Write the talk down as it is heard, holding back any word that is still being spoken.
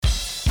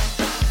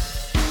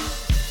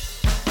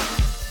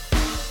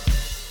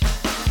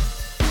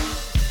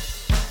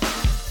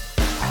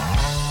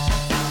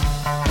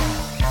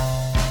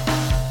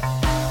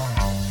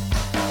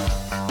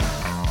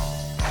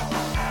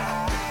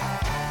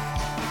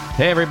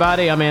Hey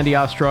everybody, I'm Andy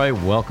Ostroy.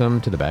 Welcome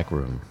to the back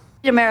room.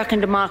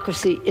 American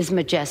democracy is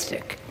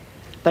majestic,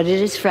 but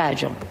it is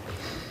fragile.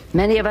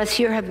 Many of us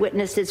here have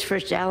witnessed its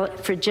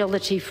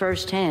fragility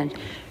firsthand,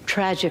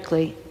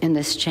 tragically, in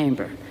this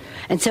chamber.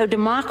 And so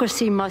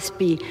democracy must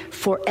be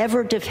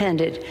forever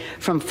defended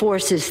from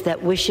forces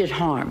that wish it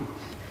harm.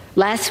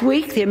 Last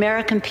week, the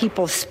American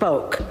people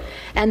spoke,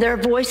 and their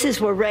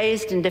voices were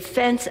raised in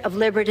defense of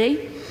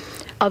liberty,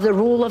 of the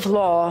rule of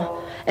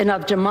law, and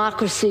of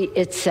democracy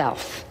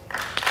itself.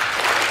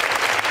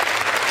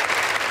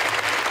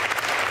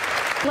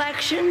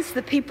 Elections,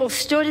 the people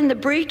stood in the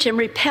breach and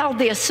repelled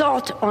the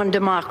assault on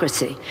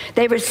democracy.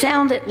 They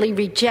resoundingly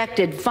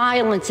rejected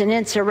violence and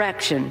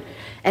insurrection,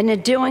 and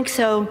in doing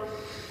so,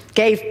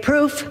 gave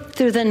proof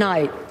through the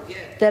night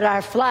that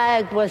our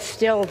flag was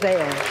still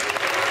there.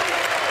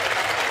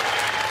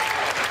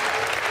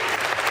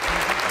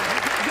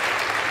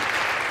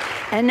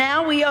 And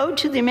now we owe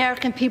to the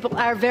American people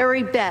our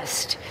very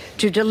best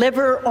to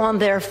deliver on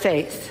their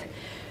faith,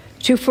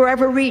 to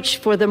forever reach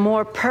for the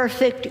more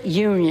perfect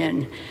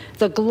union,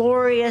 the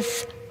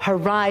glorious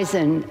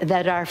horizon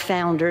that our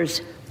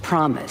founders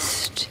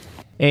promised.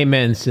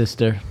 Amen,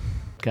 sister.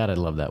 God, I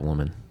love that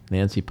woman,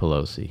 Nancy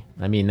Pelosi.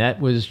 I mean,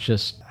 that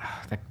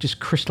just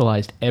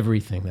crystallized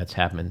everything that's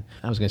happened.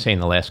 I was going to say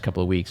in the last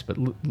couple of weeks, but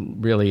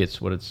really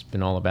it's what it's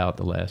been all about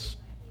the last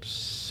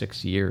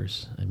 6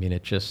 years. I mean,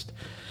 it just,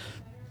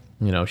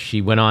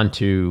 she went on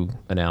to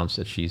announce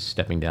that she's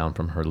stepping down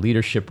from her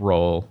leadership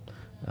role.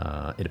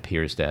 It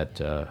appears that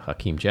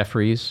Hakeem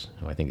Jeffries,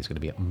 who I think is going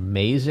to be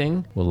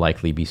amazing, will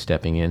likely be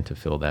stepping in to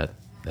fill that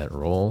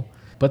role.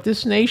 But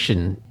this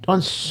nation,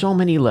 on so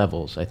many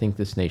levels, I think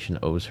this nation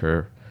owes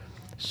her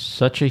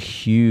such a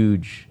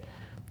huge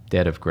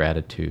debt of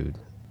gratitude.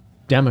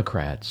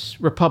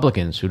 Democrats,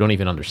 Republicans who don't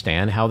even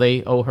understand how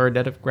they owe her a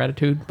debt of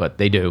gratitude, but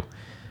they do.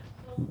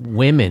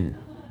 Women,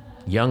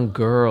 young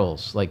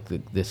girls, like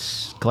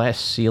this glass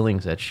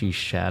ceilings that she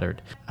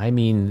shattered. I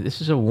mean,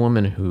 this is a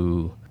woman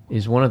who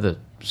is one of the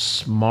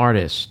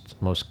smartest,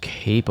 most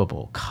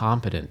capable,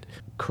 competent,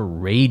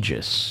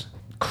 courageous,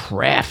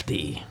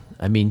 crafty.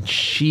 I mean,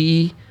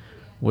 she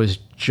was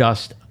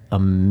just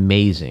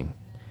amazing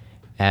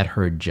at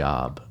her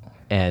job.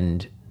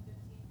 And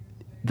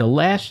the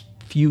last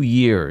few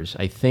years,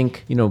 I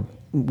think,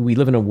 we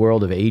live in a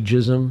world of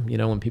ageism.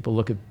 When people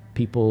look at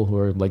people who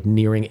are like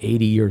nearing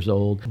 80 years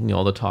old,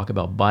 all the talk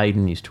about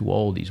Biden, he's too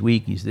old, he's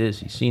weak, he's this,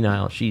 he's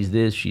senile, she's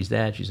this, she's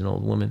that, she's an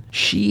old woman.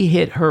 She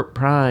hit her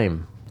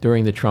prime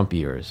during the Trump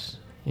years.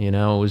 It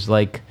was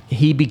like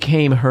he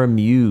became her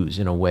muse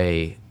in a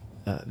way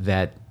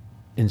that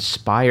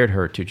inspired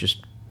her to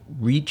just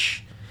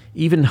reach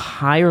even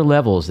higher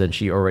levels than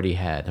she already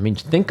had. I mean,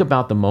 think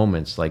about the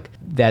moments like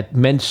that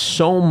meant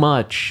so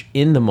much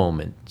in the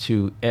moment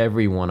to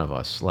every one of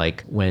us,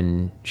 like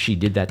when she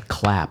did that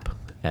clap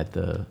at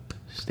the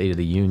State of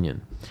the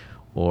Union,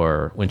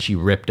 or when she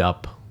ripped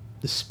up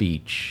the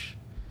speech,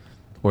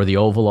 or the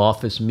Oval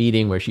Office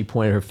meeting where she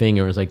pointed her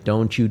finger and was like,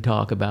 don't you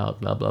talk about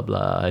blah, blah,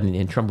 blah.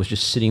 And Trump was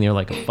just sitting there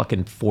like a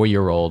fucking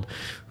 4-year-old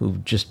who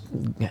just,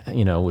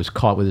 was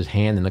caught with his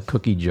hand in the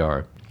cookie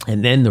jar.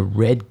 And then the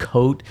red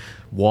coat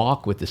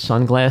walk with the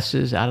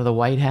sunglasses out of the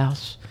White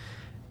House.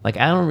 Like,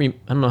 I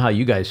don't know how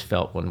you guys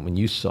felt when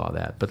you saw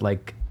that, but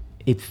like,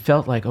 it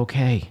felt like,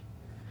 okay,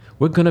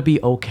 we're going to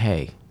be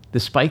okay.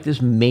 Despite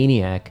this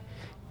maniac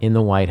in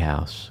the White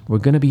House, we're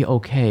going to be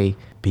okay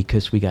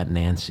because we got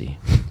Nancy.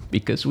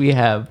 Because we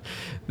have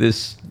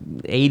this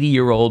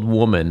 80-year-old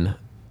woman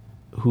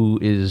who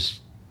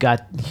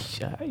got,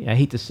 I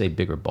hate to say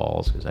bigger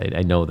balls, because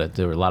I know that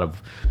there are a lot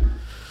of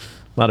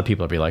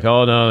people that be like,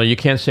 oh no, you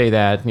can't say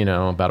that,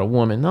 about a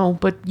woman. No,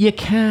 but you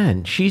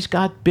can. She's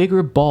got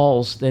bigger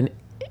balls than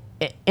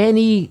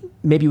any,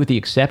 maybe with the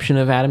exception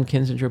of Adam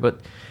Kinzinger, but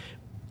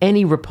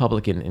any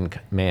Republican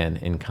man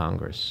in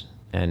Congress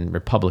and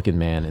Republican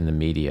man in the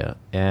media.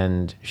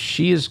 And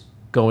she is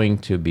going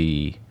to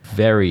be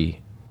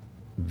very,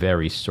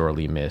 very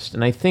sorely missed.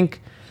 And I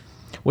think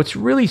what's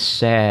really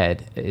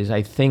sad is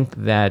I think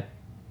that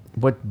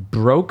what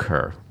broke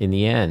her in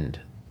the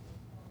end,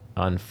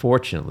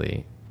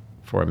 unfortunately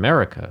for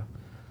America,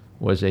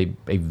 was a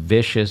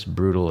vicious,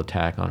 brutal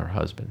attack on her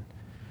husband.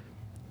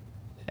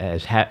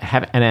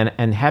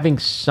 And having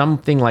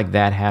something like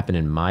that happen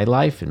in my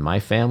life, in my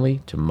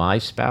family, to my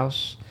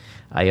spouse,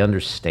 I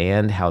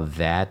understand how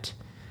that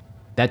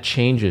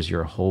changes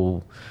your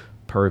whole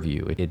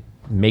purview. It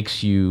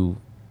makes you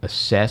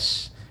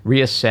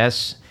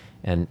reassess,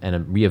 and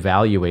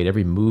reevaluate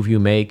every move you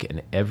make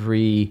and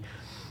every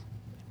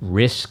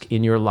risk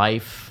in your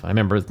life. I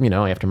remember,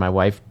 after my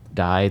wife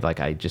died, like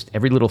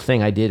every little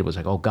thing I did was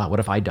like, oh God, what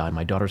if I die?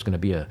 My daughter's going to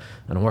be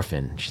an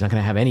orphan. She's not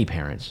going to have any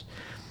parents.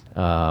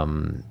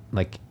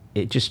 Like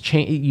it just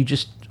changed. You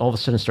just all of a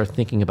sudden start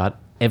thinking about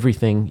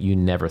everything you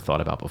never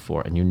thought about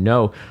before.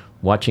 And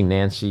watching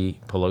Nancy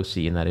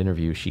Pelosi in that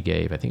interview she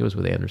gave, I think it was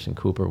with Anderson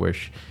Cooper, where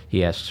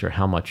he asks her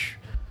how much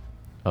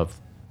of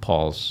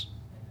Paul's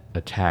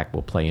attack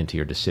will play into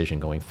your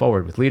decision going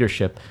forward with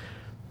leadership.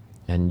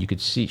 And you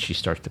could see she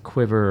starts to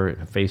quiver, and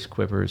her face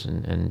quivers,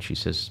 and she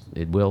says,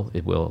 it will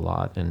a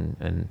lot.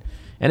 And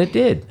it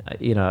did.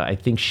 I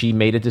think she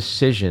made a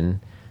decision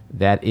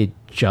that it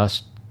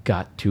just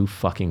got too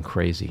fucking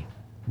crazy.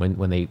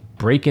 When they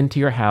break into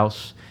your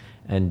house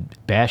and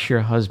bash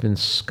your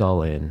husband's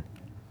skull in,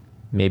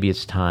 maybe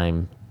it's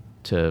time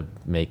to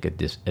make a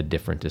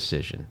different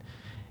decision.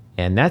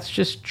 And that's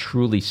just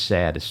truly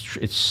sad.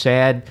 It's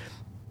sad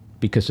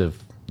because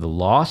of the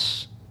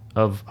loss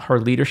of her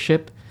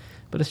leadership,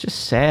 but it's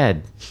just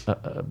sad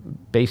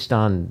based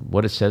on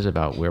what it says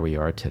about where we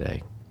are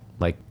today.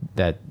 Like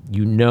that,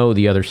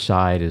 the other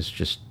side is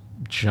just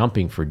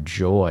jumping for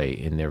joy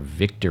in their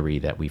victory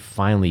that we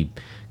finally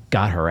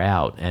got her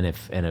out. And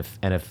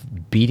if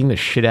beating the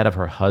shit out of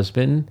her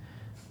husband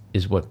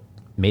is what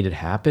made it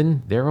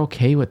happen, they're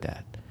okay with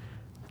that.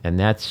 And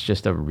that's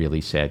just a really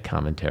sad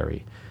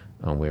commentary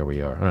on where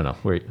we are. I don't know.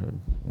 What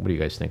do you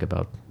guys think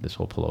about this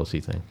whole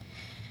Pelosi thing?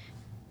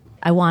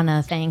 I want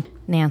to thank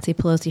Nancy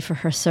Pelosi for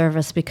her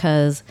service,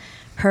 because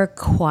her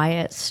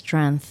quiet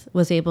strength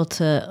was able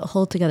to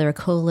hold together a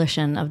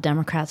coalition of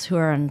Democrats who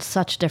are on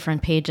such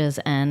different pages.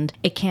 And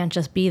it can't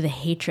just be the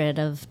hatred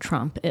of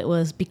Trump. It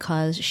was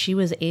because she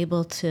was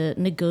able to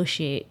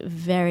negotiate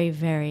very,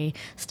 very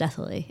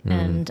stealthily.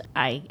 And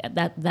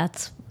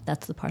that's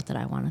the part that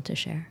I wanted to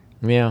share.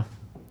 Yeah.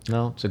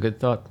 No, it's a good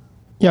thought.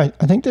 Yeah,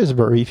 I think there's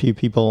very few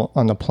people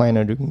on the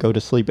planet who can go to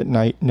sleep at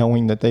night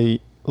knowing that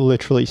they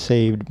literally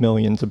saved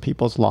millions of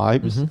people's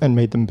lives and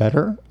made them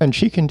better. And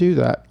she can do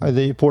that.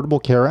 The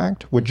Affordable Care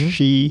Act,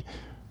 which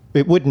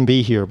it wouldn't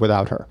be here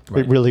without her.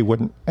 Right. It really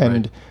wouldn't.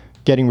 And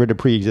getting rid of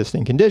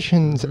pre-existing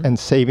conditions and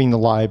saving the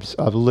lives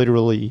of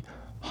literally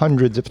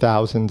hundreds of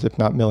thousands, if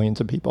not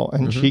millions of people.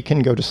 And she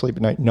can go to sleep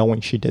at night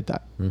knowing she did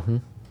that.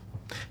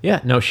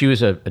 Yeah, no, she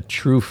was a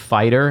true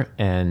fighter,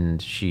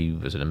 and she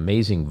was an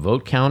amazing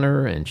vote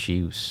counter, and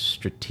she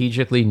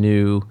strategically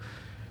knew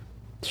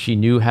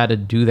how to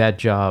do that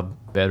job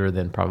better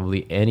than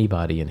probably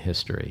anybody in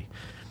history.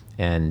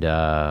 And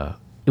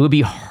it would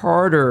be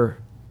harder,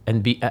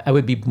 and I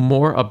would be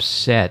more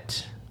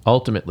upset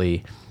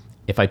ultimately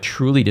if I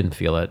truly didn't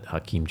feel that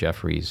Hakeem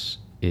Jeffries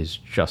is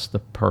just the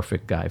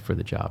perfect guy for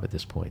the job at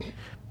this point.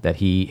 That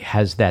he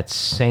has that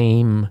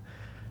same,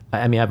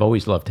 I've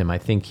always loved him. I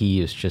think he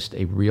is just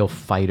a real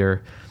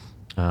fighter,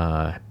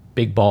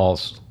 big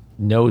balls,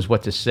 knows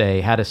what to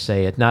say, how to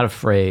say it, not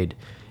afraid,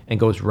 and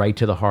goes right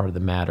to the heart of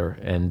the matter.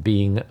 And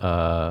being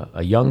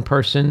a young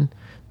person,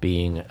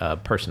 being a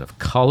person of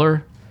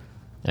color,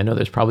 I know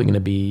there's probably going to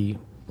be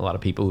a lot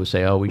of people who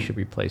say, oh, we should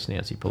replace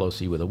Nancy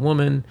Pelosi with a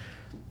woman.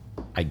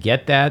 I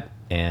get that,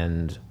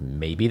 and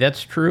maybe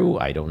that's true.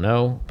 I don't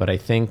know. But I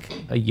think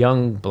a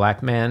young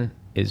black man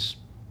is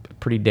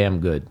pretty damn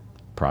good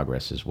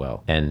progress as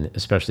well. And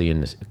especially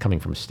coming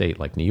from a state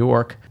like New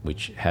York,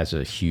 which has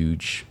a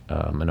huge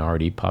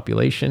minority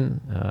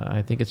population,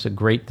 I think it's a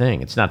great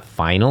thing. It's not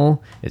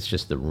final. It's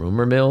just the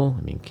rumor mill.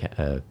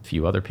 A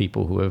few other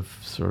people who have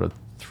sort of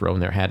thrown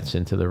their hats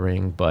into the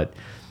ring, but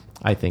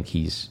I think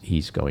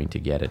he's going to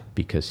get it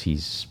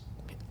because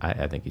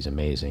I think he's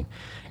amazing.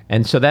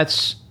 And so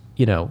that's,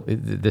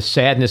 the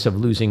sadness of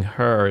losing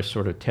her is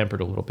sort of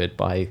tempered a little bit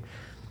by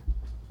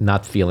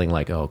not feeling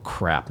like, oh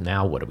crap,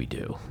 now what do we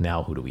do?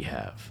 Now who do we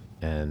have?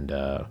 And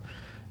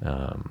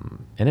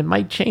it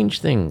might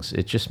change things.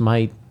 It just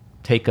might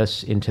take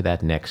us into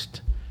that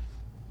next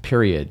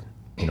period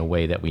in a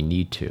way that we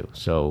need to.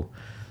 So,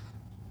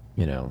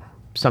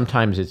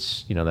 sometimes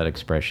it's, that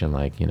expression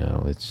like,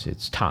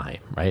 it's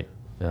time, right?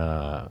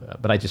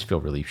 But I just feel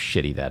really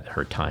shitty that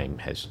her time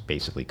has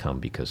basically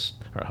come because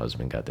her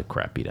husband got the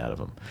crap beat out of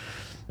him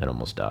and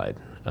almost died.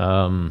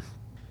 The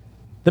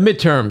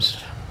midterms.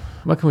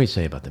 What can we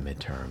say about the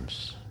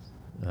midterms?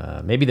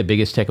 Maybe the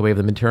biggest takeaway of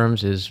the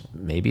midterms is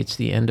maybe it's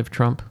the end of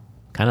Trump.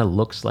 Kind of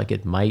looks like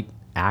it might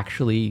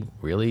actually,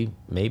 really,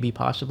 maybe,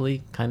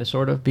 possibly, kind of,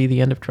 sort of be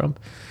the end of Trump.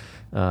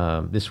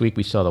 This week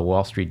we saw the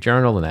Wall Street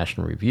Journal, the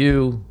National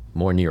Review,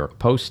 more New York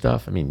Post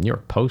stuff. New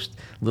York Post,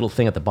 little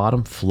thing at the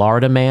bottom,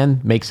 Florida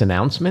man makes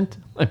announcement.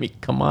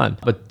 Come on.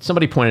 But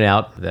somebody pointed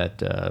out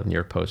that New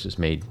York Post has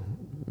made,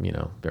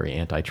 very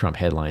anti-Trump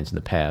headlines in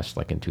the past,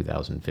 like in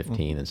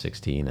 2015 and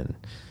 16, and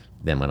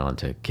then went on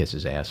to kiss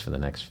his ass for the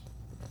next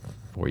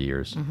 4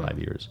 years, 5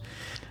 years.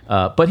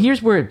 But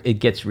here's where it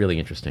gets really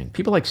interesting.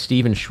 People like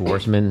Steven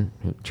Schwarzman,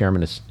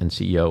 chairman and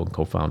CEO and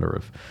co-founder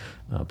of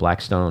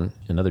Blackstone,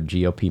 another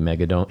GOP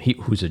megadonor,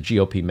 who's a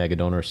GOP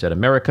megadonor, said,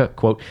 America,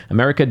 quote,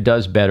 America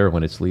does better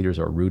when its leaders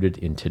are rooted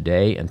in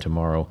today and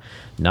tomorrow,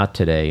 not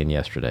today and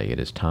yesterday. It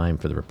is time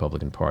for the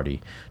Republican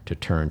Party to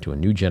turn to a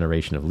new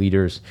generation of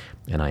leaders,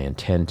 and I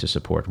intend to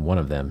support one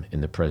of them in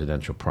the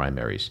presidential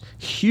primaries.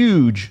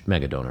 Huge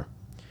megadonor.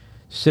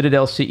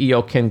 Citadel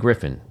CEO Ken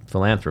Griffin,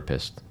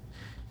 philanthropist,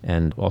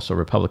 and also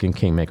Republican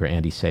kingmaker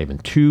Andy Sabin,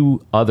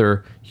 two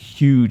other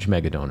huge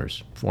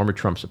megadonors, former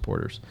Trump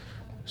supporters,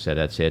 said,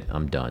 that's it,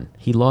 I'm done.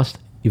 He lost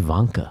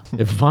Ivanka.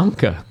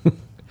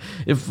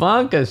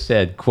 Ivanka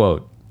said,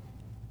 quote,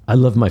 I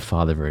love my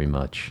father very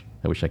much.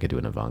 I wish I could do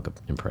an Ivanka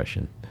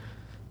impression.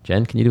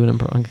 Jen, can you do an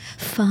Ivanka?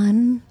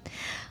 Fun.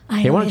 I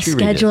Hey, why only don't you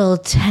read it?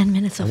 scheduled 10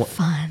 minutes of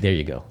fun. There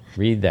you go.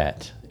 Read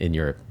that in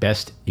your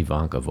best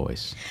Ivanka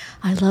voice.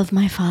 I love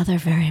my father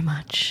very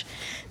much.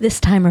 This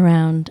time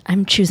around,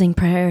 I'm choosing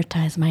to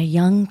prioritize my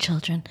young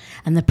children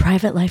and the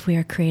private life we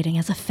are creating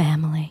as a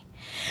family.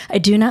 I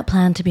do not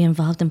plan to be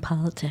involved in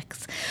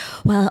politics.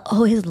 While I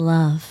always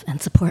love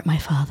and support my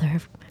father,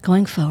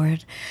 going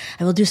forward,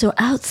 I will do so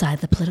outside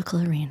the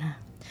political arena.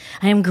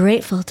 I am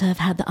grateful to have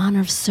had the honor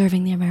of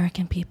serving the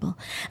American people,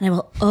 and I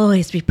will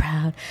always be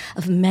proud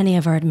of many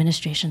of our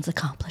administration's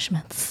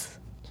accomplishments.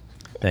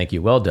 Thank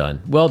you. Well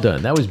done. Well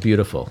done. That was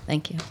beautiful.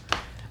 Thank you.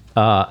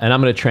 And I'm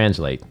going to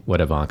translate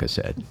what Ivanka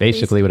said.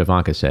 Basically, what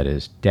Ivanka said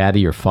is, Daddy,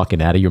 you're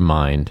fucking out of your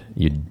mind.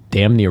 You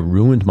damn near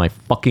ruined my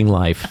fucking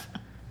life.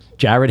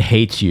 Jared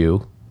hates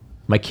you.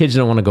 My kids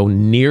don't want to go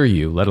near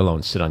you, let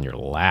alone sit on your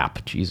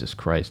lap. Jesus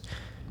Christ.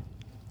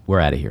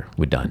 We're out of here.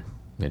 We're done.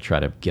 I'm going to try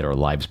to get our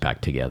lives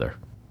back together.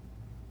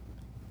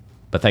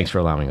 But thanks for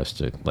allowing us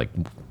to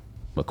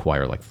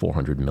acquire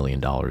 $400 million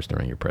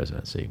during your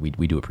presidency.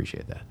 We do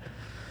appreciate that.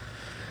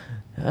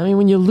 I mean,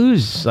 when you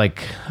lose, I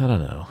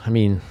don't know. I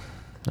mean,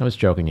 I was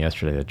joking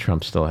yesterday that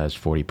Trump still has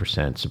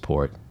 40%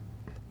 support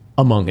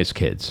among his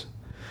kids.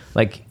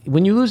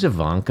 When you lose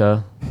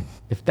Ivanka,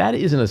 if that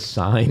isn't a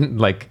sign,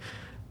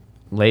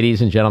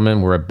 ladies and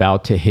gentlemen, we're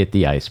about to hit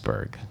the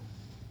iceberg,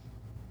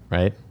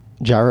 right?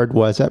 Jared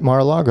was at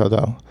Mar-a-Lago,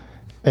 though.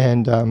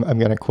 And I'm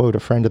going to quote a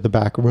friend of the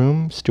back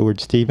room,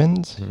 Stuart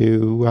Stevens,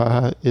 who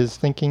is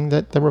thinking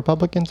that the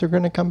Republicans are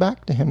going to come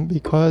back to him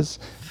because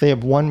they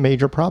have one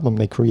major problem.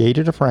 They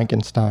created a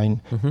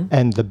Frankenstein,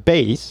 and the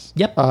base,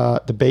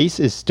 the base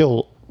is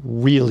still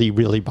really,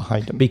 really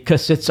behind him.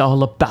 Because it's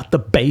all about the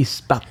base,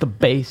 That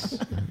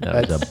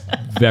was a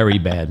very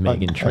bad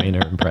Meghan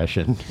Trainor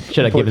impression.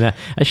 Should have given that.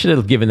 I should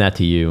have given that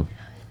to you,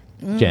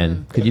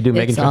 Jen. Could you do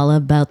Meghan? It's all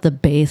about the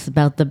base,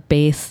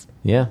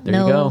 Yeah, there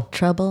no you go.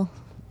 Trouble.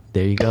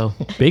 There you go.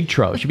 Big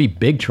trouble. It should be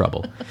big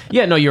trouble.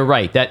 Yeah, no, you're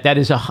right. That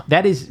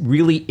is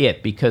really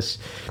it. Because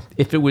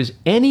if it was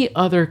any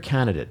other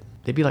candidate,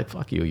 they'd be like,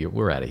 "Fuck you,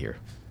 we're out of here."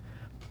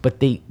 But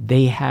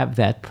they have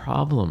that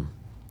problem,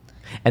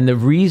 and the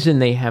reason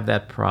they have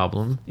that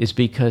problem is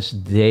because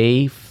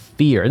they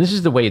fear, and this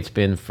is the way it's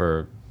been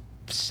for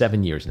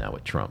 7 years now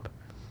with Trump,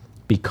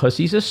 because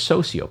he's a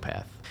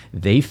sociopath.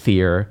 They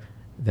fear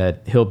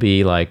that he'll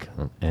be like,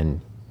 and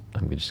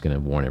I'm just going to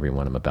warn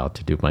everyone, I'm about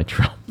to do my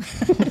Trump.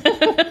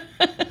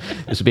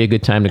 This would be a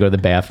good time to go to the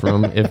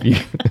bathroom if you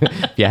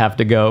have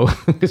to go,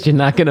 because you're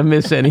not going to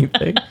miss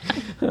anything.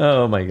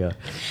 Oh, my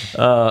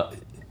God.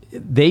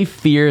 They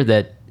fear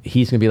that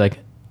he's going to be like,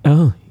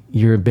 oh,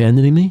 you're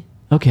abandoning me?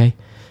 Okay.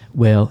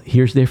 Well,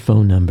 here's their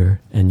phone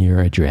number and your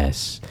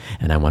address,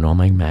 and I want all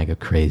my MAGA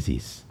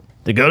crazies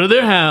to go to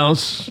their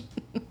house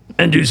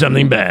and do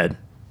something bad.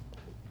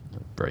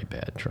 Very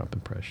bad Trump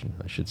impression.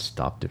 I should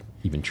stop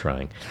even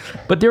trying.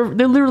 But they're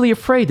literally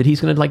afraid that he's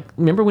going to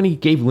remember when he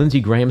gave Lindsey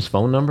Graham's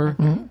phone number?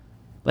 Mm-hmm.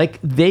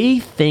 They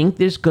think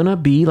there's going to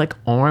be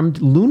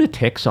armed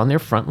lunatics on their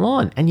front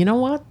lawn. And you know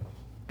what?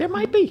 There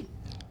might be.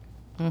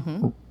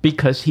 Mm-hmm.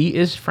 Because he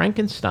is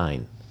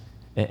Frankenstein.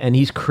 And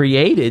he's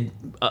created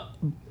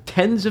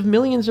tens of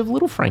millions of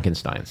little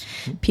Frankensteins.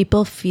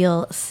 People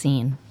feel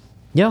seen.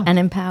 Yeah. And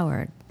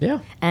empowered.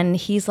 Yeah. And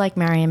he's like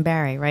Marion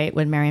Barry, right?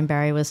 When Marion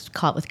Barry was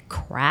caught with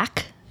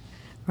crack,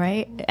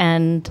 right?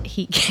 And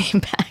he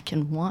came back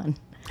and won.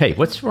 Hey,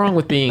 what's wrong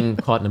with being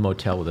caught in a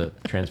motel with a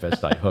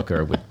transvestite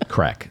hooker with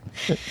crack?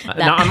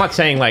 Now, I'm not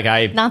saying not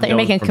that you're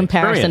making a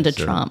comparison to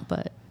Trump,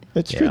 but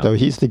it's true though.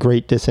 He's the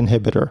great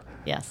disinhibitor.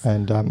 Yes.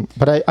 And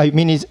but I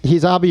mean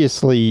he's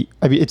obviously,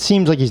 it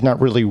seems like he's not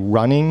really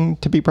running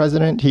to be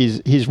president.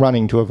 He's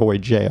running to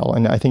avoid jail.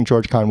 And I think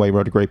George Conway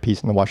wrote a great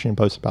piece in the Washington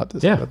Post about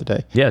this the other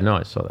day. Yeah, no,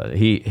 I saw that.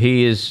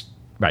 He is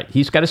right.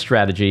 He's got a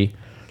strategy,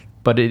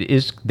 but it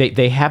is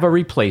they have a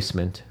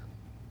replacement.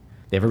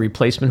 They have a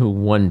replacement who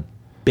won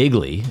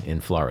bigly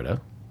in Florida.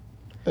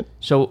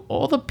 So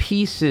all the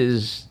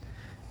pieces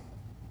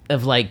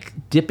of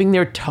dipping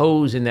their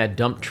toes in that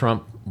dump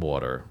Trump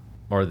water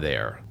are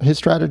there. His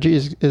strategy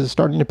is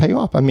starting to pay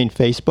off. I mean,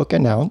 Facebook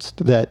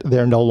announced that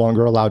they're no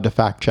longer allowed to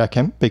fact check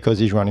him because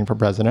he's running for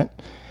president.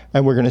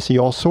 And we're going to see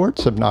all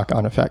sorts of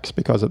knock-on effects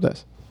because of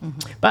this.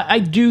 Mm-hmm. But I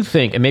do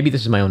think, and maybe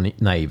this is my own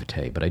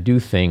naivete, but I do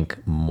think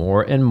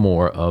more and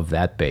more of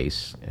that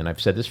base, and I've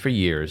said this for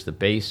years, the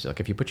base,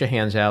 if you put your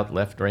hands out,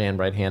 left hand,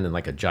 right hand, and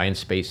a giant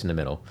space in the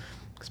middle,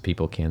 because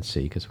people can't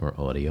see because we're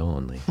audio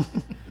only.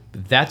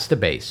 That's the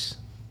base.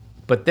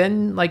 But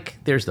then,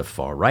 there's the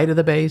far right of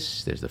the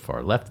base, there's the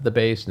far left of the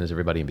base, and there's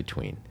everybody in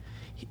between.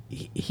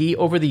 He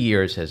over the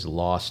years, has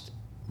lost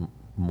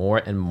more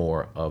and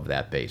more of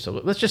that base. So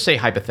let's just say,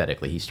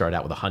 hypothetically, he started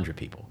out with 100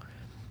 people.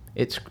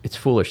 It's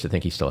foolish to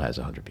think he still has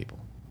 100 people.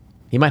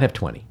 He might have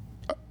 20.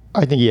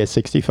 I think he has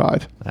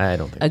 65. I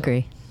don't think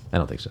Agree. So. I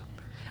don't think so.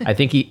 I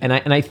think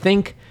I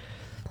think,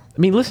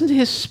 listen to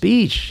his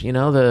speech, come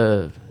on,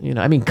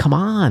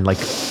 right,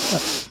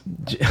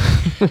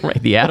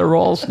 the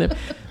Adderall snip,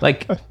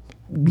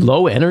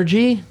 low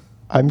energy.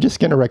 I'm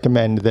just going to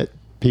recommend that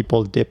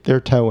people dip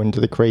their toe into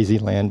the crazy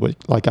land,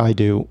 like I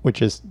do,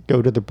 which is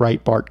go to the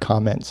Breitbart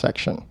comment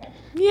section.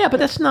 Yeah, but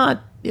that's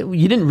not.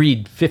 You didn't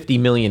read 50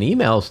 million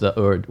emails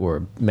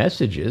or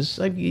messages.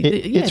 Like,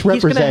 it's representative.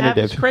 He's going to have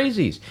representative. his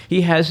crazies.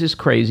 He has his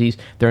crazies.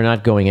 They're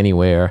not going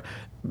anywhere,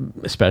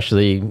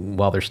 especially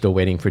while they're still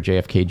waiting for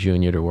JFK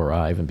Jr. to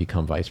arrive and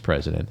become vice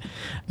president.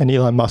 And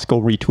Elon Musk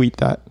will retweet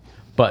that.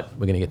 But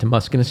we're going to get to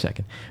Musk in a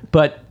second.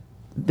 But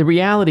the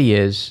reality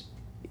is,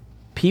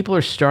 people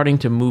are starting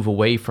to move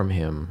away from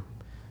him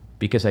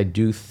because I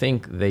do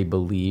think they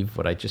believe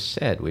what I just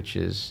said, which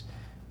is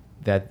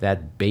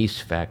that base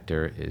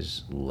factor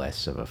is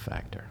less of a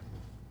factor.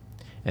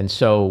 And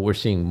so we're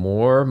seeing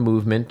more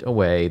movement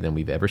away than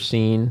we've ever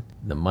seen.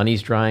 The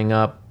money's drying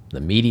up.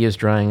 The media's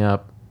drying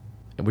up.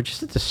 And we're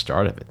just at the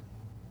start of it.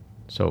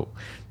 So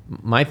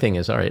my thing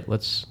is, all right,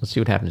 let's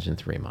see what happens in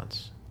 3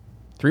 months.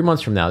 3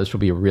 months from now, this will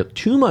be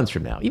 2 months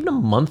from now, even a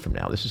month from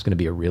now, this is going to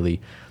be a really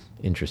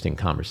interesting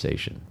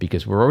conversation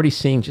because we're already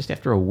seeing just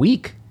after a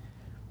week,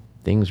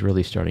 things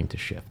really starting to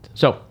shift.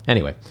 So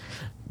anyway,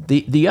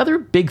 the other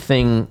big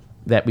thing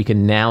that we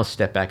can now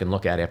step back and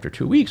look at after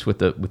 2 weeks with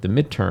the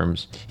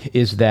midterms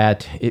is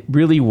that it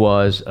really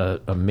was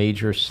a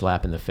major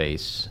slap in the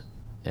face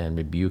and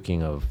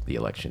rebuking of the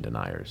election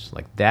deniers.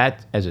 Like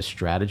that as a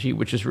strategy,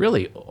 which is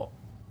really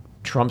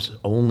Trump's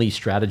only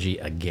strategy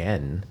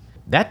again,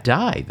 that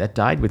died. That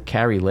died with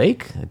Carrie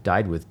Lake. It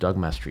died with Doug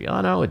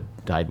Mastriano. It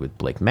died with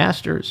Blake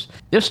Masters.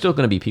 There's still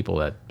going to be people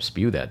that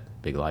spew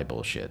that big lie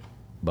bullshit.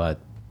 But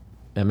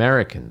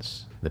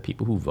Americans, the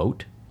people who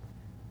vote,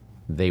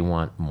 they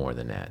want more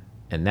than that.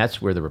 And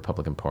that's where the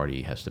Republican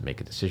Party has to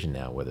make a decision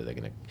now, whether they're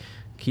going to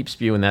keep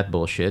spewing that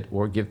bullshit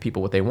or give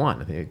people what they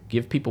want. If they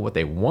give people what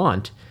they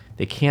want,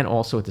 they can't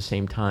also at the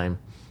same time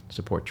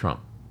support Trump.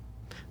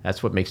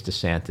 That's what makes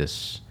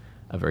DeSantis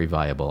a very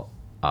viable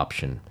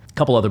option. A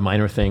couple other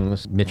minor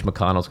things. Mitch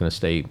McConnell's going to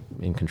stay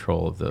in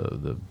control of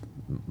the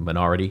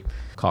minority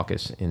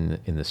caucus in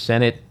the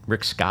Senate.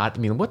 Rick Scott, I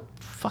mean, what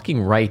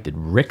fucking right did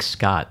Rick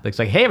Scott, it's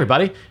like, hey,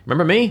 everybody,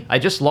 remember me? I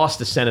just lost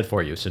the Senate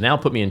for you, so now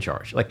put me in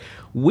charge. Like,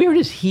 where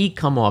does he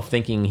come off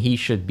thinking he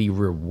should be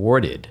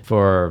rewarded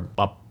for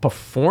a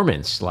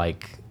performance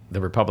like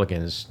the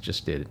Republicans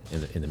just did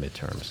in the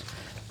midterms?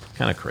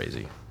 Kind of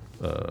crazy.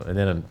 And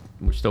then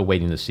we're still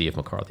waiting to see if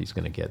McCarthy's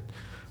going to get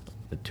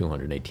the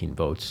 218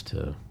 votes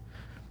to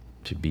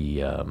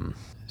be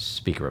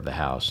Speaker of the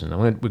House. And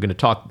we're going to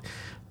talk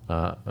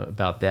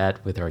about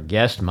that with our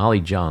guest, Molly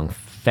Jong,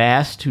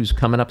 who's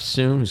coming up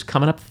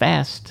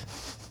fast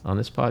on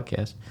this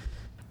podcast,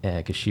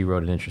 because she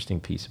wrote an interesting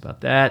piece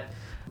about that.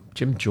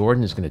 Jim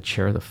Jordan is going to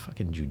chair the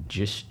fucking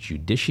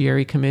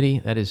Judiciary Committee.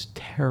 That is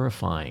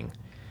terrifying.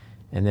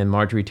 And then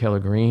Marjorie Taylor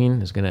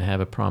Greene is going to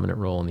have a prominent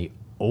role in the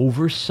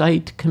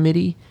Oversight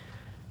Committee.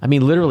 I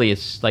mean, literally,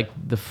 it's like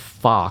the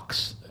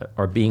Fox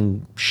are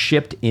being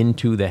shipped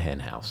into the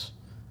henhouse.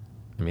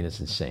 I mean,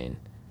 it's insane.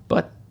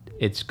 But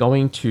it's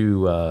going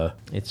to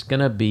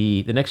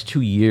be, the next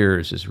 2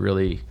 years is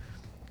really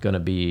going to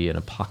be an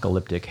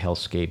apocalyptic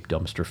hellscape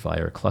dumpster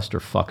fire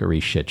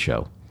clusterfuckery shit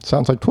show.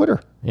 Sounds like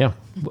Twitter. Yeah.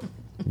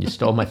 You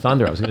stole my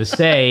thunder. I was going to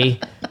say,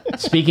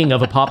 speaking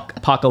of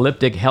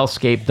apocalyptic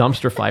hellscape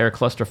dumpster fire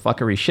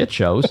clusterfuckery shit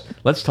shows,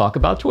 let's talk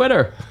about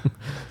Twitter.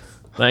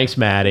 Thanks,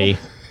 Maddie.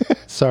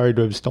 Sorry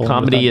to have stolen.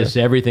 Comedy is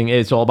everything.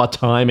 It's all about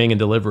timing and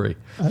delivery.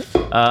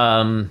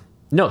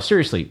 No,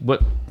 seriously.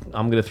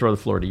 I'm going to throw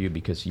the floor to you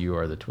because you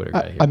are the Twitter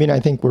guy here. I mean, I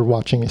think we're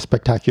watching a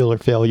spectacular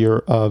failure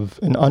of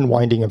an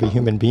unwinding of a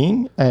human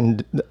being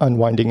and the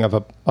unwinding of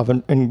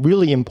a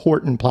really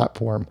important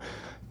platform.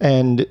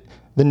 And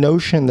the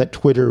notion that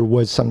Twitter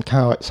was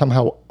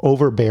somehow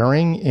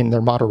overbearing in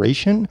their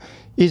moderation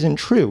isn't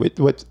true.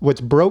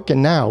 What's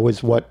broken now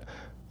is what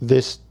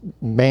this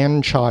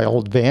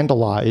man-child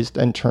vandalized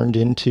and turned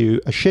into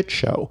a shit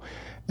show.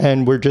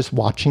 And we're just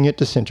watching it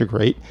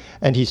disintegrate.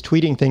 And he's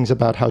tweeting things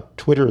about how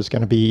Twitter is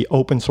going to be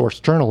open source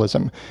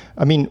journalism.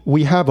 I mean,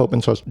 we have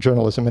open source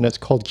journalism, and it's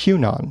called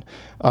QAnon.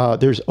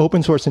 There's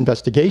open source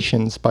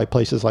investigations by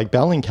places like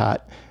Bellingcat,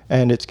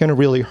 and it's going to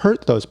really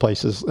hurt those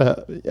places.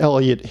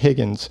 Elliot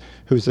Higgins,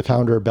 who's the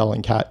founder of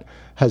Bellingcat,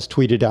 has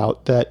tweeted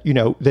out that,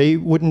 they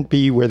wouldn't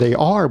be where they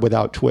are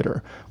without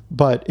Twitter.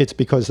 But it's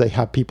because they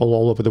have people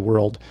all over the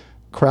world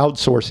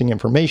crowdsourcing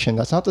information.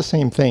 That's not the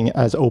same thing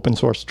as open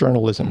source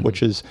journalism,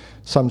 which is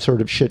some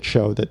sort of shit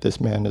show that this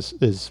man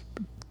is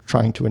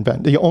trying to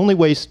invent. The only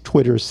way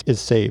Twitter is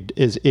saved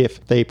is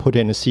if they put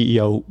in a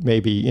CEO,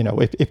 maybe,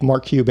 if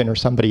Mark Cuban or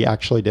somebody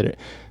actually did it.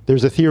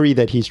 There's a theory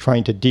that he's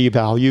trying to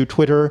devalue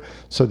Twitter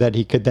so that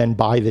he could then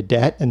buy the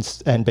debt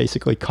and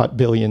basically cut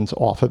billions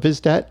off of his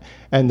debt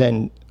and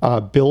then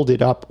build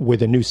it up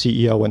with a new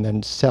CEO and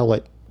then sell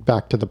it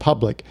back to the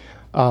public.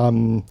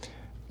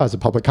 As a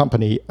public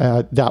company,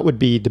 that would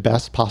be the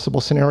best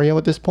possible scenario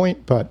at this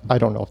point, but I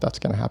don't know if that's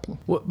going to happen.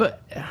 Well,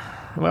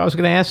 I was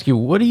going to ask you,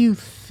 what do you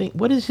think,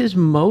 what is his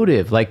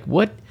motive? Like,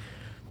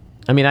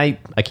 I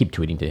keep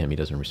tweeting to him, he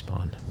doesn't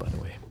respond, by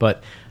the way,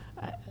 but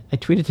I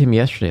tweeted to him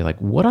yesterday, like,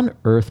 what on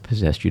earth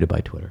possessed you to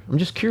buy Twitter? I'm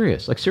just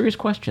curious, like, serious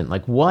question.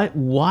 Like,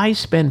 why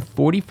spend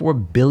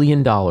 $44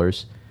 billion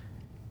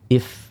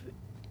if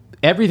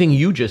everything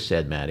you just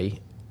said,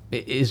 Maddie,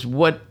 is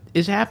what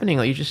is happening?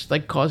 Like, you're just,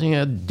 like, causing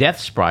a death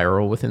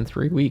spiral within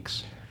 3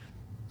 weeks.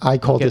 I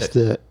call this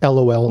the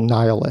LOL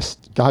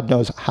nihilist. God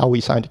knows how he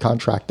signed a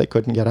contract they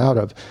couldn't get out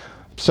of.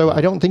 So I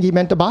don't think he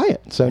meant to buy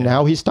it. So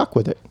now he's stuck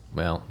with it.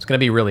 Well, it's going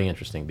to be really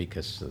interesting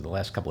because the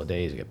last couple of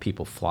days, you got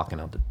people flocking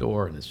out the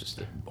door, and it's just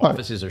the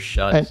offices are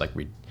shut. It's like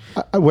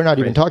we're not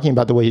even talking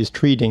about the way he's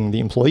treating the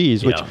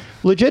employees, which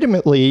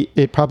legitimately,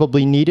 it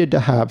probably needed to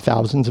have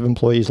thousands of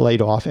employees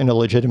laid off in a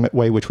legitimate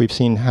way, which we've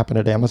seen happen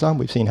at Amazon.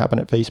 We've seen happen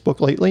at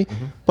Facebook lately.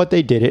 But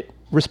they did it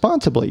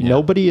responsibly. Yeah.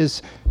 Nobody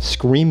is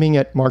screaming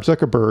at Mark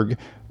Zuckerberg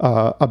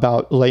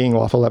about laying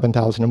off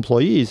 11,000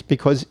 employees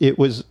because it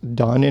was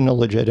done in a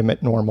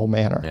legitimate, normal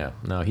manner. Yeah,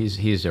 no,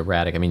 he's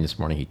erratic. I mean, this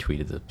morning he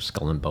tweeted the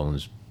Skull and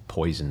Bones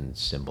poison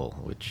symbol,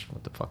 which,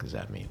 what the fuck does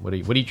that mean? What are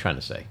you trying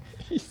to say?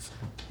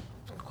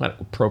 Quite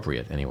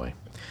appropriate, anyway.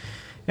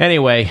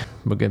 Anyway,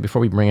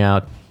 before we bring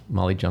out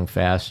Molly Jong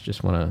Fast,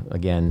 just want to,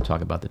 again,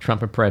 talk about the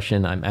Trump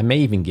impression. I may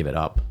even give it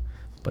up,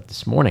 but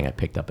this morning I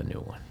picked up a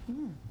new one.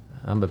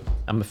 I'm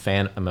a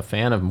fan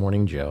of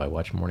Morning Joe. I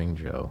watch Morning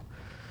Joe.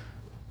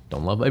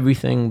 Don't love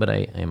everything, but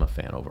I am a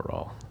fan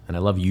overall. And I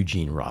love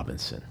Eugene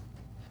Robinson.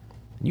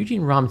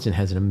 Eugene Robinson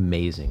has an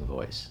amazing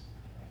voice,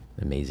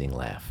 an amazing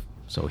laugh.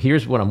 So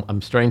here's what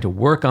I'm starting to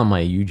work on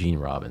my Eugene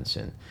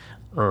Robinson.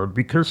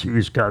 Because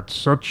he's got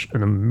such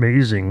an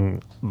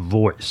amazing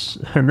voice.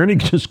 And then he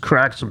just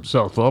cracks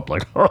himself up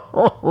like,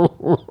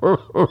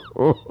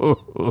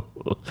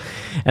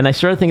 And I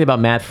started thinking about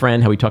Matt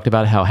Friend, how he talked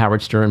about how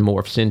Howard Stern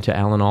morphs into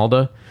Alan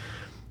Alda.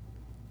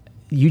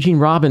 Eugene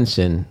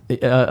Robinson,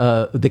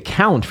 the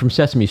Count from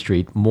Sesame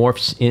Street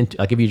morphs into,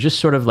 like, if you just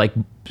sort of like,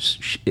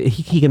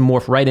 he can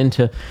morph right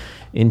into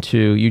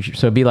Eugene.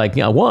 So it'd be like,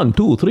 1,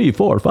 2, 3,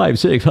 4, 5,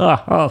 6. Ha,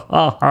 ha,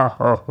 ha,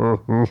 ha, ha.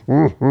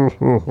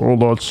 Oh,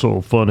 that's so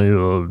funny.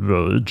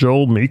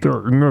 Joel Mika,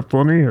 isn't that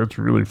funny? That's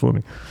really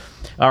funny.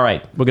 All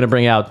right, we're going to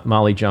bring out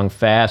Molly Jong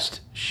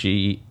Fast.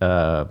 She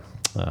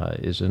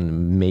is an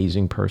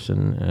amazing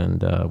person,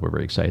 and we're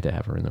very excited to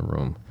have her in the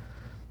room.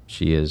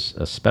 She is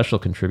a special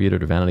contributor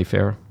to Vanity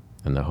Fair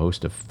and the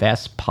host of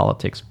Fast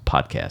Politics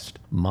podcast.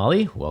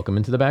 Molly, welcome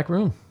into the back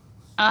room.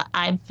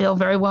 I feel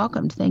very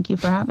welcomed. Thank you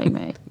for having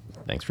me.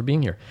 Thanks for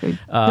being here.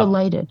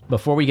 Delighted.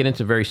 Before we get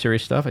into very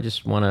serious stuff, I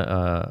just want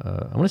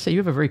to say you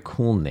have a very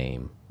cool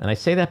name. And I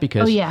say that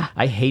because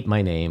I hate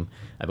my name.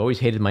 I've always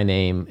hated my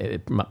name.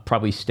 It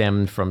probably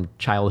stemmed from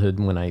childhood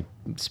when I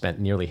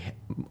spent nearly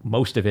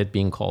most of it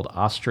being called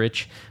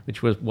Ostrich,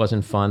 which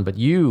wasn't fun. But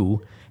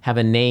you have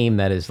a name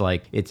that is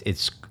like,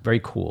 it's very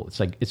cool.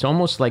 It's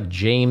almost like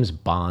James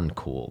Bond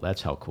cool.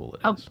 That's how cool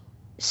it is.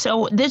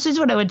 So this is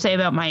what I would say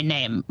about my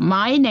name.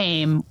 My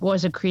name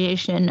was a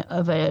creation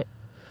of a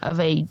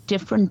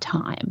different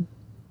time,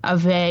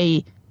 of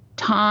a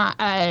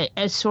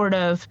sort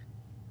of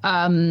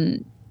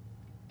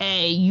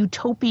a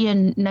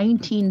utopian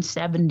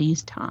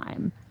 1970s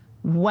time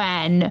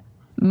when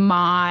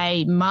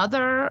my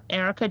mother,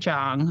 Erica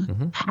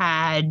Jong,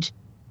 had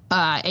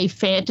a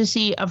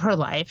fantasy of her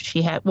life.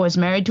 She was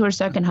married to her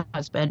second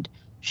husband.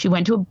 She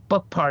went to a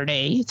book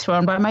party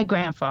thrown by my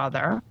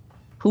grandfather,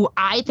 who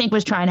I think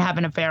was trying to have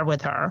an affair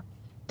with her.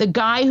 The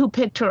guy who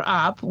picked her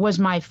up was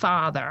my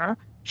father.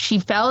 She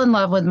fell in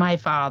love with my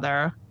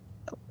father,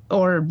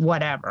 or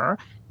whatever.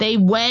 She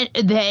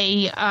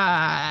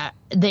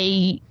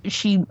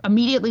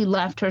immediately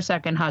left her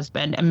second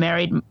husband and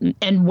married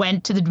and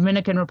went to the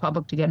Dominican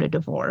Republic to get a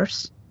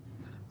divorce.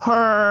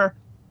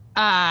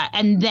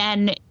 And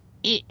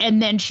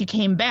then she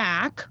came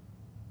back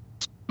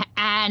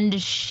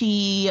and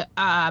she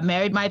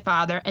married my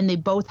father, and they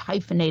both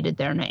hyphenated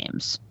their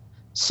names.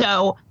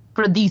 So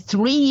for the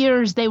 3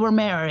 years they were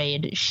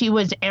married, she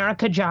was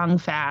Erica Jong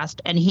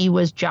Fast and he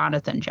was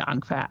Jonathan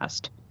Jong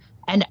Fast.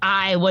 And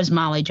I was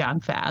Molly Jong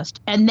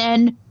Fast. And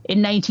then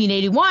in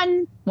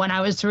 1981, when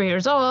I was 3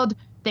 years old,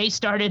 they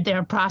started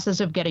their process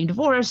of getting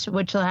divorced,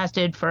 which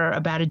lasted for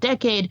about a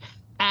decade.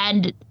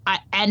 And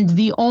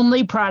the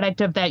only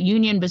product of that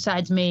union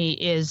besides me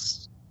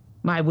is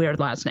my weird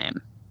last name.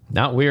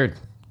 Not weird.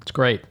 It's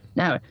great.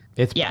 No,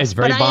 it's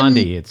very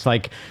Bondy. It's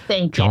like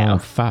Jong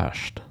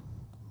Fast.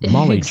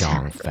 Molly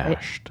Jong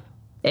Fast.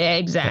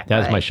 Exactly. That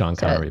was my Sean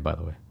Connery, by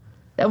the way.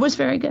 That was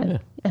very good.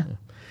 Yeah.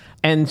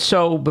 And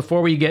so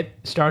before we get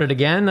started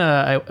again,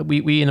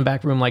 we in the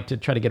back room like to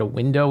try to get a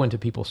window into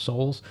people's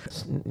souls.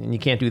 And you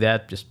can't do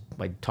that just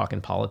by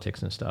talking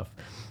politics and stuff.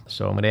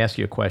 So I'm going to ask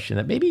you a question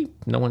that maybe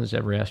no one has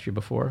ever asked you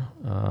before.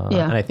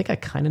 And I think I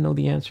kind of know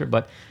the answer,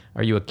 but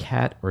are you a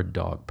cat or a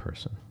dog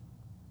person?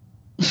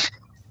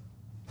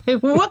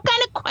 What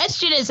kind of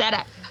question is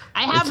that?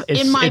 I have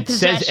in my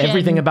possession... It says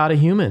everything about a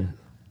human.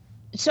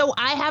 So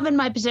I have in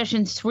my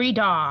possession 3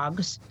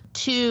 dogs,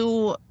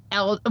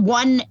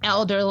 one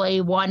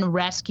elderly, one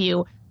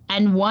rescue,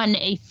 and one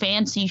a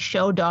fancy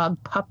show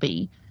dog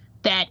puppy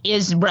that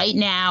is right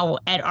now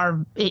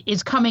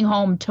is coming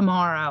home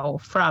tomorrow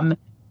from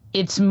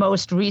its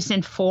most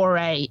recent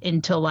foray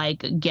into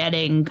like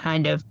getting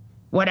kind of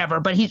whatever.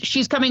 But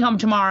she's coming home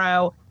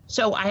tomorrow.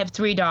 So I have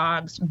 3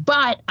 dogs,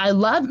 but I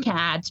love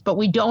cats, but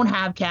we don't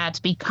have cats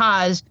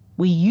because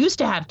we used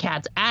to have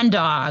cats and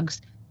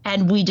dogs.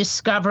 And we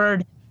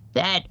discovered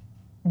that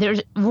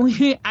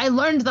I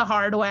learned the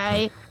hard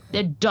way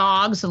that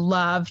dogs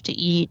love to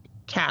eat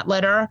cat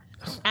litter.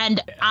 And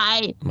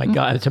my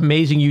God, it's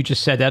amazing you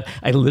just said that.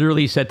 I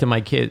literally said to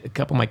a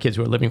couple of my kids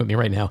who are living with me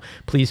right now,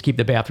 please keep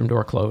the bathroom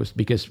door closed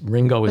because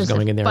Ringo is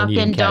going in there and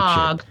eating cat shit.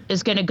 Fucking dog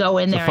is going to go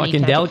in there and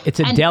eat cat shit. It's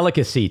a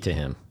delicacy to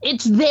him.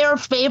 It's their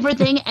favorite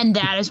thing, and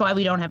that is why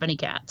we don't have any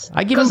cats.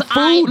 I give him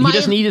food. He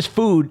doesn't eat his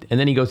food, and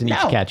then he goes and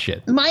eats cat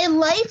shit. My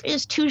life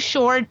is too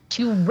short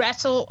to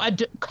wrestle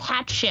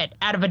cat shit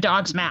out of a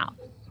dog's mouth.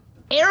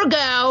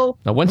 Ergo,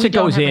 now once it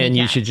goes in,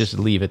 you should just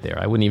leave it there.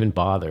 I wouldn't even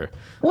bother.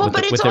 Well,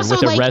 but it's also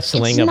with the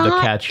wrestling of the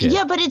cat shit.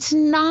 Yeah, but it's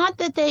not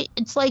that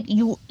it's like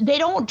they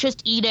don't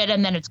just eat it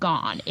and then it's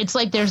gone. It's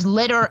like there's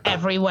litter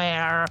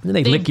everywhere. And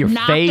they lick your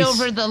face.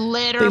 Knocked over the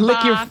litter box. They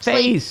lick your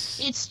face.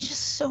 Like, it's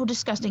just so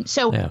disgusting.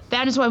 So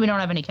that is why we don't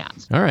have any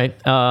cats. All right.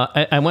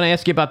 I want to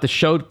ask you about the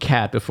show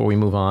cat before we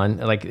move on.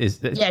 Like,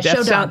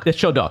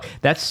 show dog.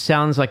 That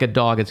sounds like a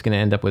dog that's going to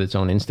end up with its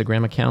own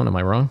Instagram account. Am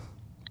I wrong?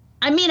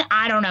 I mean,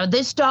 I don't know.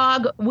 This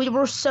dog, we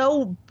were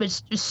so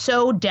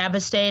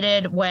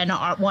devastated when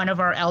one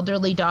of our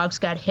elderly dogs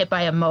got hit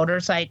by a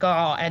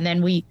motorcycle. And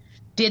then we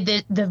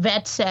did the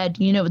vet said,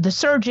 the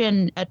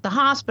surgeon at the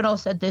hospital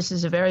said this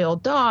is a very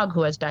old dog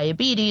who has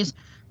diabetes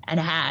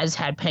and has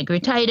had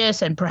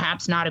pancreatitis and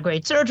perhaps not a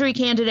great surgery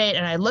candidate.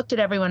 And I looked at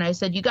everyone. I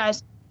said, you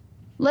guys,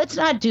 let's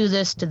not do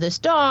this to this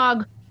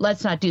dog.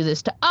 Let's not do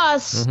this to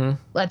us. Mm-hmm.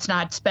 Let's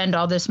not spend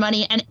all this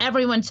money. And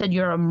everyone said,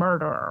 you're a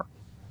murderer.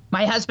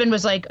 My husband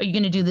was like, are you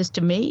going to do this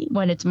to me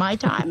when it's my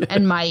time?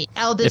 And my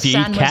eldest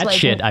son was like... If you eat cat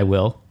shit, I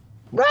will.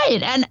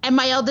 Right. And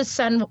my eldest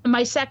son,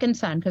 my second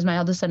son, because my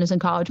eldest son is in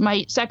college,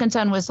 my second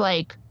son was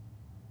like,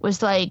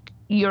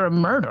 you're a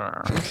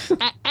murderer.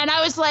 And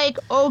I was like,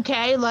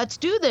 okay, let's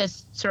do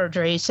this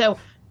surgery. So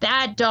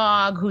that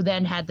dog who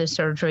then had the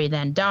surgery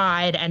then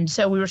died. And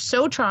so we were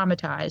so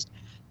traumatized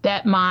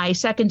that my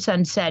second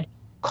son said,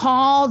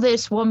 call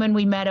this woman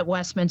we met at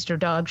Westminster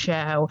Dog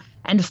Show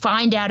and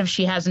find out if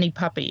she has any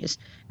puppies.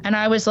 And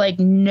I was like,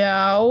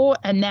 no.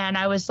 And then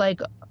I was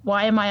like,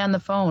 why am I on the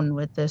phone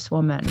with this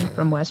woman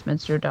from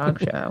Westminster Dog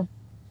Show?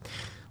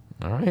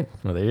 All right.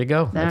 Well, there you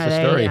go. That's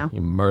the story.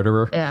 You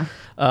murderer. Yeah.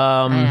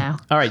 I know.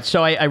 All right.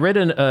 So I read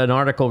an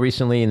article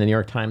recently in the New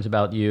York Times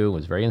about you. It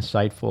was very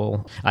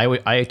insightful.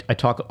 I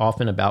talk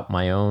often about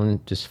my own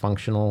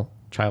dysfunctional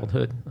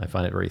childhood. I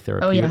find it very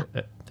therapeutic. Oh,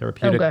 yeah.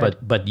 Therapeutic.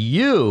 But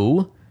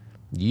you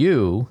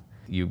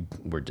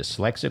were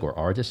dyslexic or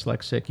are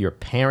dyslexic. Your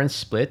parents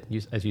split,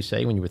 as you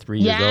say, when you were 3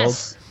 years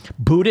old.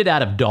 Booted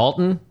out of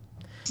Dalton.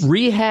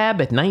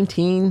 Rehab at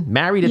 19.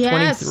 Married at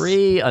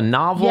 23. A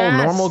novel,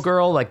 Normal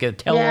Girl, like a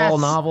tell-all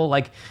novel.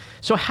 Like,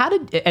 so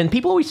and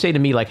people always say to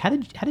me, like, how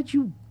did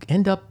you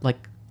end up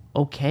like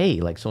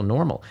okay, like so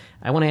normal?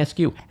 I want to ask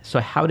you. So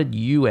how did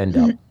you end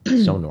up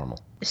so normal?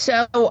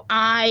 So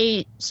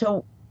I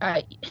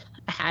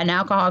had an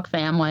alcoholic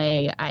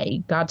family.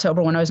 I got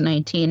sober when I was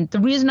 19. The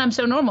reason I'm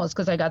so normal is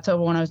because I got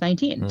sober when I was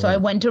 19. So I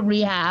went to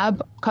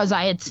rehab because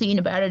I had seen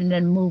about it in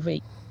a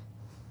movie.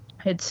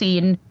 I had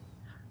seen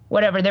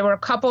whatever. There were a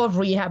couple of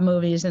rehab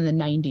movies in the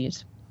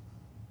 90s.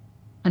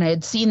 And I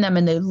had seen them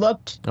and they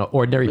looked...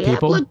 Ordinary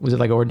People? Was it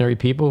like Ordinary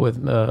People with...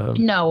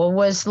 No, it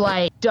was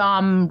like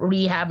dumb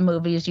rehab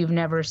movies you've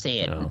never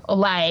seen. Oh.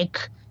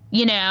 Like...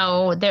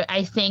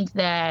 I think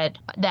that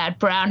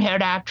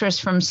brown-haired actress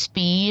from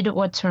Speed,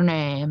 what's her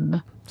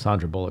name?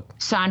 Sandra Bullock.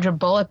 Sandra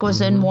Bullock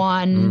was in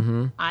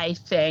one, I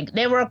think.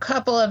 There were a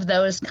couple of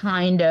those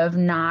kind of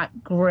not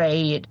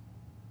great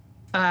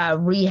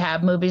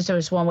rehab movies. There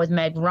was one with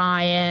Meg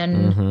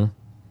Ryan,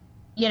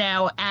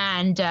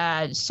 and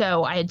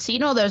so I had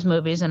seen all those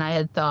movies and I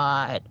had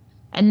thought...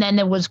 And then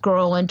there was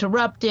Girl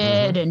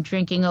Interrupted and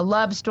Drinking a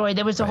Love Story.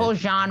 There was a whole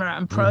genre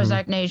and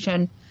Prozac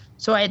Nation.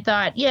 So I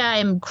thought,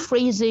 I'm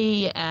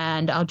crazy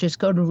and I'll just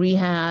go to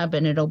rehab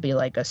and it'll be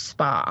like a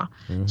spa.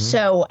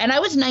 So, and I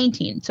was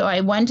 19. So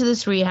I went to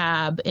this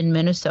rehab in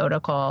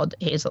Minnesota called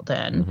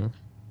Hazelton.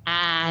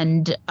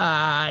 And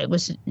it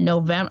was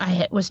November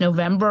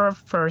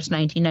 1st,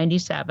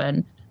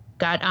 1997.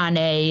 Got on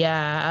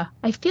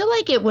I feel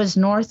like it was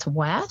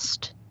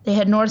Northwest. They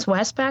had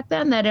Northwest back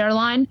then, that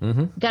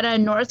airline. Got on a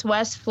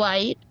Northwest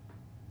flight.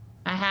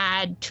 I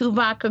had 2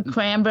 vodka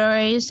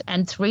cranberries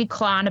and 3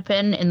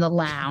 Klonopin in the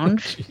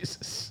lounge.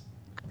 Jesus.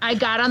 I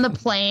got on the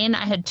plane.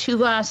 I had 2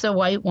 glasses of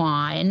white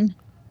wine.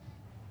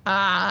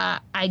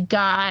 I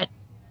got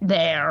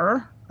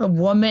there. A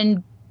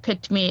woman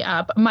picked me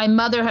up. My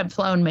mother had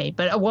flown me,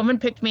 but a woman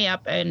picked me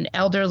up, an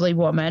elderly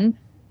woman,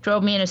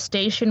 drove me in a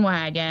station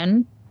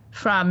wagon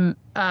from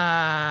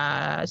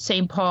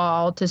St.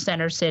 Paul to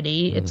Center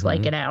City. It's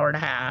like an hour and a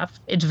half.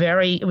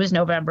 It was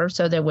November,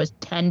 so there was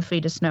 10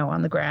 feet of snow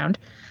on the ground.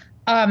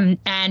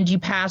 And you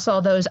pass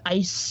all those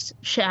ice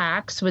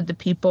shacks with the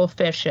people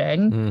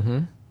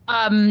fishing.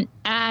 And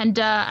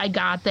I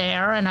got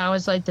there and I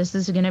was like, this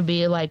is going to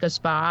be like a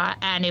spa.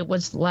 And it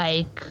was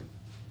like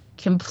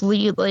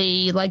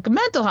completely like a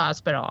mental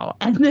hospital.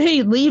 And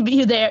they leave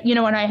you there, you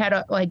know, and I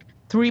had like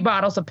 3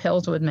 bottles of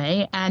pills with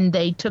me and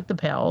they took the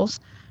pills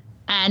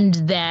and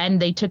then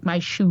they took my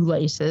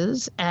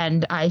shoelaces.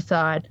 And I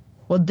thought,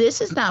 well,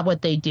 this is not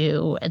what they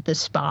do at the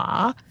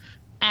spa.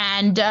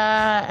 And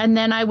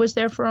then I was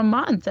there for a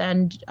month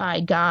and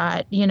I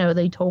got, you know,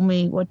 they told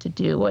me what to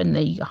do and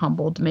they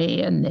humbled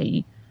me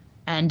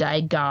and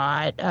I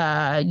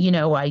got, you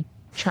know, I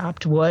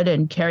chopped wood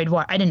and carried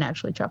water. I didn't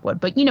actually chop wood,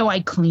 but, you know, I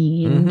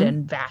cleaned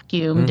and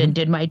vacuumed and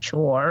did my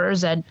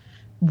chores and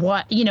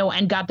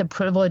and got the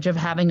privilege of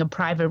having a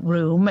private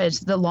room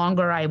as the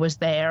longer I was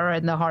there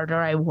and the harder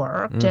I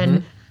worked.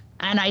 And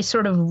I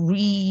sort of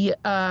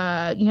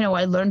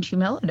I learned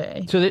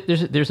humility. So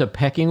there's a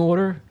pecking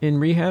order in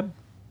rehab?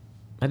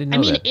 I didn't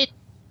know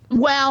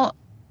that.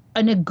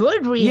 In a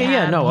good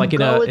rehab, like you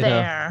in go a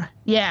there.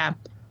 Yeah.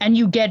 And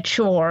you get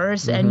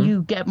chores and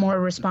you get more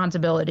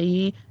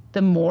responsibility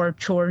the more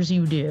chores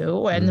you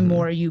do and the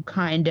more you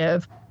kind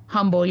of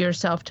humble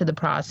yourself to the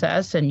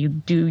process and you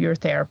do your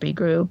therapy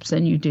groups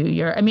and you do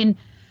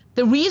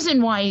the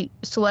reason why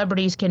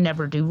celebrities can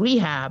never do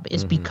rehab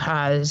is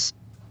because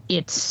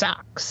it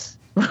sucks,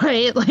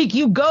 right? Like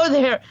you go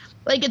there,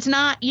 like it's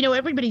not, you know,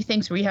 everybody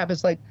thinks rehab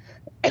is like,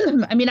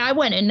 I mean, I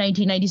went in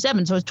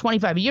 1997, so it's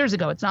 25 years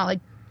ago. It's not like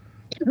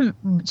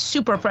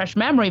super fresh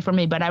memory for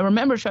me, but I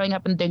remember showing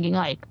up and thinking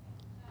like,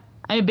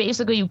 I mean,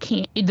 basically you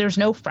can't, there's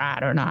no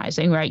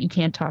fraternizing, right? You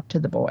can't talk to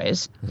the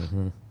boys.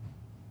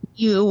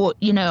 You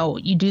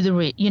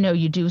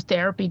do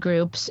therapy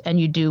groups and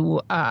you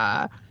do,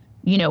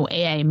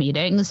 AA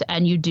meetings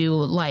and you do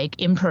like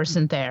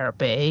in-person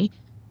therapy.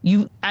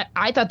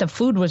 I thought the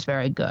food was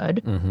very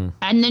good.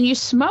 And then you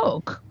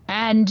smoke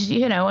and,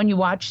 you know, and you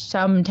watch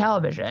some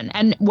television.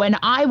 And when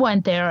I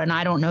went there, and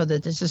I don't know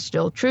that this is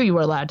still true, you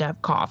were allowed to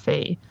have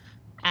coffee.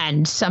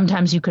 And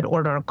sometimes you could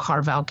order a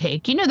Carvel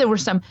cake. You know, there were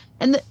some,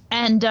 and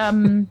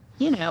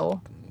you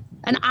know,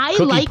 and I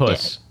Cookie liked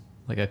puss. it.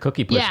 Like a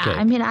cookie puss Yeah, cake.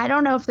 I mean, I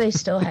don't know if they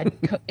still had,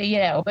 you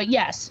know, but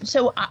yes.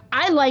 So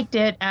I liked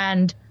it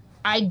and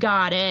I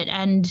got it.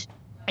 And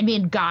I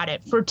mean, got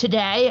it. For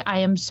today, I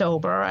am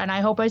sober and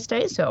I hope I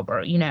stay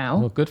sober, you know.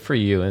 Well, good for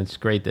you. And it's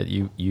great that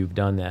you've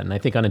done that. And I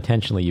think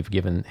unintentionally you've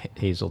given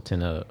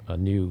Hazelton a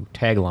new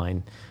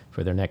tagline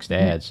for their next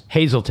ads.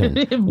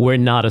 Hazelton, we're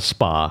not a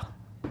spa.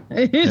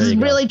 It's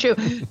really true.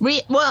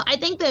 Well, I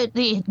think that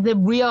the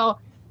real,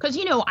 because,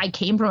 you know, I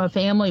came from a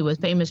family with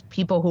famous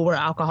people who were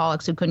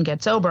alcoholics who couldn't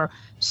get sober.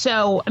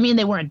 So, I mean,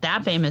 they weren't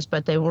that famous,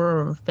 but they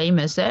were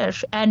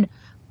famous-ish. And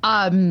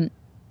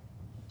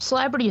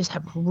celebrities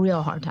have a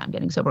real hard time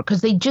getting sober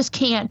because they just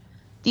can't.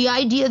 The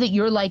idea that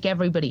you're like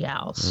everybody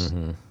else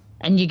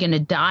and you're going to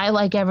die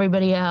like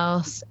everybody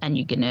else and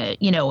you're going to,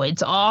 you know,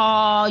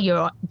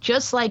 you're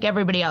just like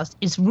everybody else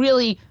is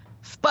really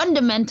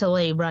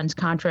fundamentally runs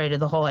contrary to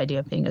the whole idea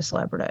of being a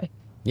celebrity.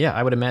 Yeah,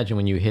 I would imagine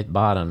when you hit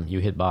bottom,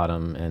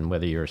 and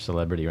whether you're a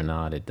celebrity or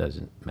not, it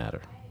doesn't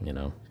matter, you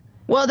know?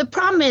 Well, the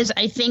problem is,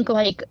 I think,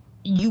 like,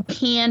 you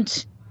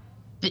can't,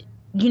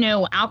 you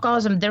know,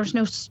 alcoholism, there's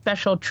no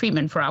special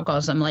treatment for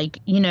alcoholism. Like,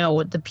 you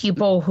know, the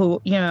people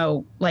who, you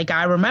know, like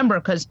I remember,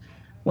 because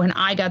when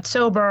I got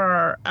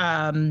sober,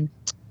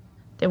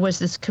 there was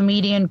this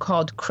comedian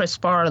called Chris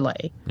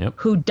Farley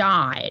who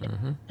died.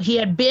 He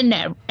had been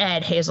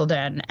at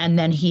Hazelden and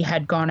then he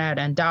had gone out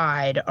and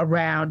died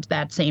around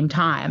that same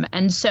time.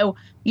 And so,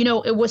 you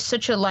know, it was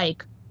such a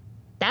like,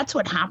 that's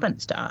what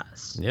happens to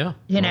us. Yeah.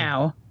 You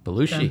know.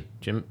 Belushi,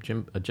 John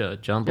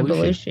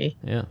Belushi.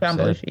 Yeah. John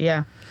Belushi,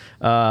 yeah.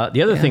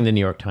 The other thing the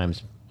New York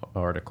Times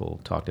article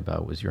talked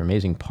about was your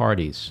amazing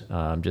parties.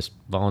 Just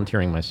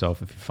volunteering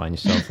myself if you find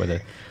yourself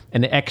with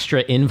an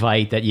extra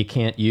invite that you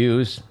can't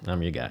use,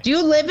 I'm your guy. Do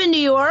you live in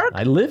New York?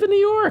 I live in New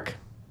York.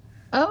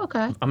 Oh,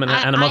 okay. I'm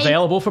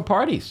available for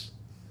parties.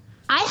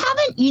 I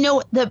haven't, you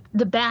know,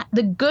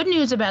 the good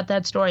news about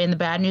that story and the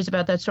bad news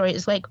about that story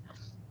is like,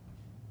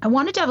 I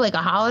wanted to have like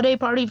a holiday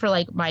party for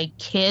like my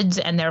kids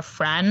and their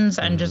friends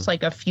and just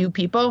like a few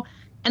people.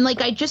 And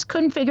like, I just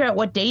couldn't figure out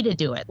what day to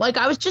do it. Like,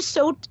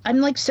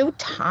 I'm like so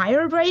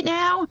tired right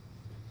now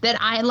that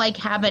I like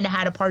haven't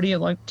had a party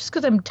like just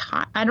because I'm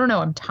tired. I don't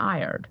know. I'm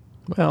tired.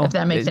 Well, if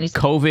that makes any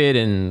sense. COVID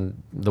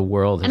and the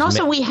world. And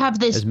also we have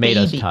this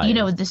baby, you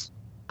know, this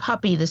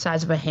puppy the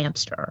size of a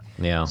hamster.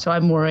 Yeah. So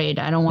I'm worried.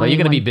 I don't want. Well, you're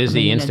going to be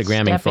busy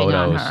Instagramming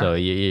photos, so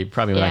you're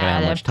probably not going to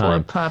have much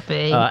time. Poor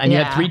puppy. And you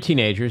had 3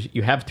 teenagers.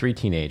 You have 3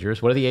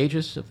 teenagers. What are the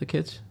ages of the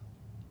kids?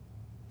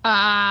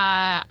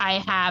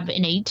 I have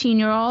an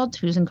 18-year-old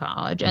who's in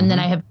college, and then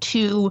I have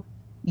 2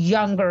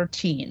 younger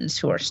teens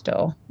who are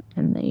still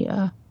in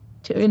the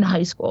in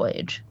high school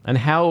age. And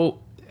how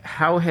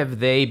have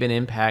they been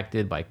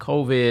impacted by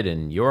COVID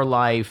and your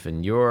life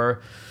and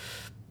your,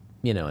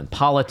 you know, and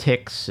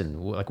politics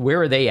and like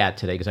where are they at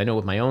today? Because I know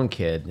with my own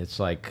kid, it's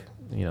like,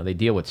 you know, they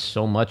deal with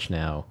so much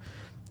now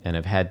and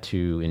have had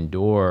to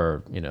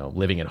endure, you know,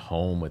 living at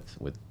home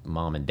with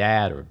mom and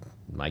dad or,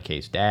 my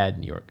case, dad,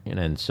 New York,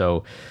 and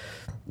so,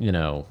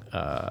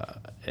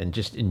 and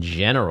just in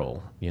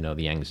general,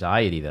 the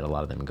anxiety that a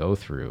lot of them go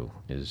through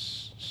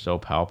is so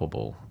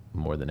palpable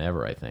more than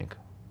ever, I think.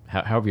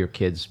 How have your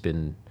kids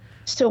been?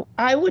 So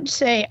I would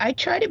say I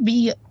try to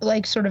be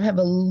like sort of have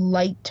a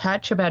light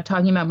touch about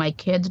talking about my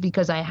kids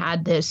because I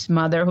had this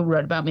mother who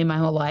wrote about me my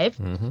whole life.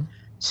 Mm-hmm.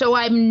 So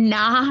I'm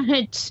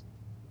not,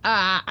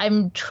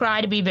 I'm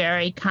trying to be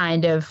very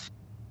kind of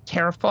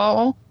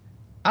careful.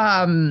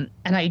 And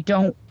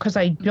because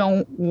I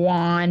don't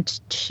want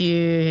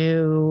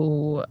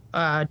to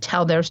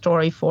tell their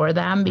story for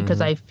them because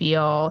I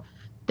feel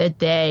that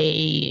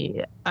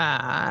they,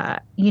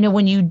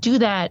 when you do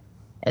that,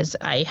 as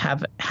I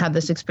have had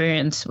this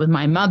experience with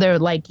my mother,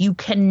 like you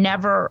can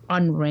never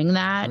unring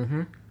that.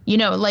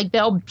 Like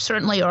there'll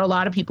certainly are a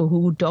lot of people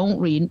who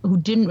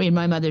didn't read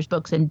my mother's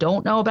books and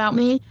don't know about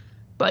me,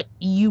 but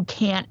you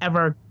can't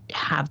ever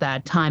have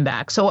that time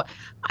back. So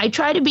I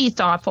try to be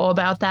thoughtful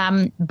about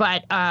them,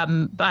 but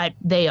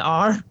they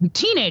are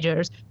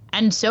teenagers.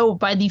 And so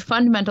by the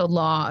fundamental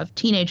law of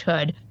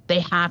teenagehood, they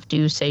have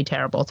to say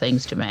terrible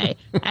things to me.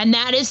 And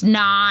that is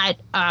not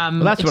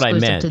well, that's what I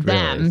meant, to really.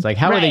 them. It's like,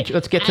 how are they,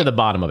 let's get to the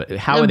bottom of it.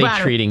 How are they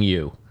treating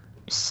you?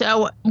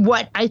 So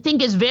what I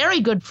think is very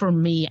good for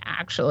me,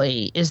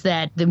 actually, is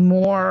that the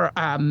more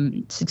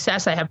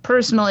success I have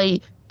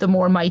personally, the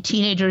more my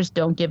teenagers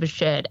don't give a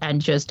shit and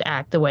just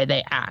act the way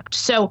they act.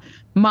 But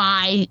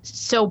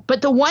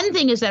the one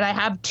thing is that I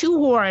have two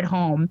who are at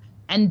home,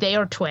 and they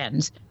are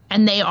twins.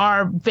 And they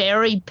are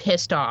very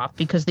pissed off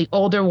because the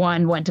older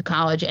one went to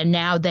college and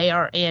now they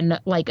are in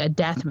like a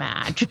death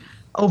match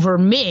over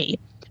me.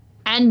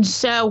 And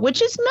so,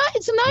 which is nice.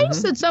 It's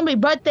nice that somebody,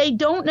 but they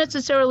don't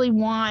necessarily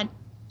want.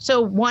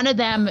 So one of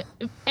them,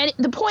 and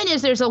the point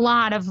is there's a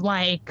lot of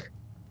like,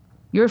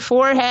 your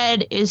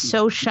forehead is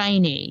so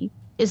shiny.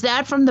 Is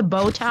that from the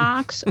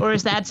Botox or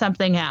is that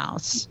something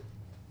else?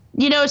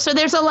 So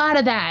there's a lot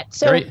of that.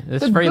 So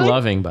it's very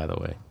loving, by the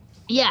way.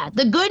 Yeah,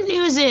 the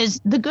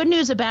good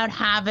news about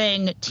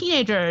having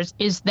teenagers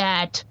is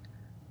that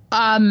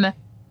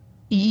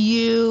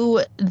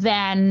you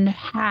then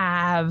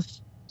have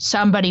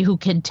somebody who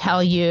can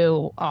tell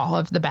you all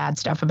of the bad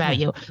stuff about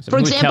you. For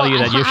example, tell you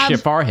that your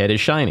forehead is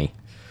shiny.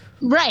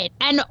 Right.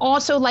 And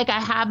also, like, I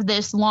have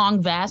this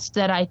long vest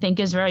that I think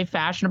is very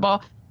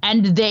fashionable,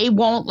 and they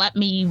won't let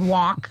me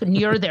walk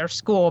near their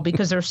school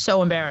because they're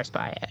so embarrassed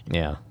by it.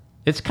 Yeah.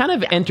 It's kind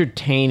of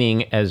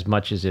entertaining as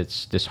much as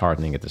it's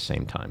disheartening at the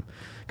same time.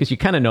 Because you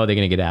kind of know they're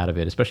going to get out of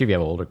it, especially if you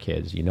have older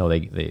kids.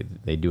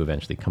 They do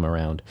eventually come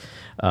around.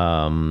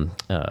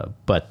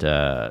 But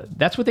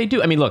that's what they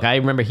do. I mean, look, I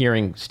remember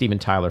hearing Steven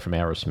Tyler from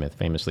Aerosmith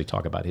famously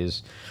talk about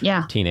his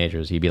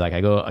teenagers. He'd be like,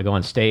 I go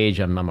on stage,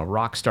 I'm a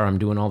rock star, I'm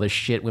doing all this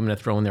shit. Women are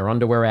throwing their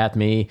underwear at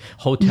me,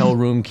 hotel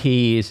room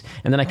keys.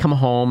 And then I come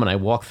home and I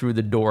walk through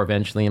the door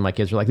eventually, and my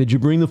kids are like, did you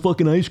bring the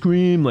fucking ice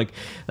cream?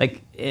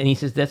 And he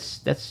says, that's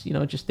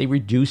just they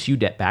reduce you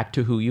back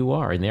to who you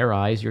are. In their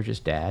eyes, you're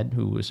just dad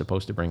who was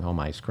supposed to bring home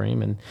ice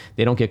cream, and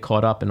they don't get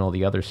caught up in all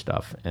the other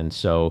stuff. And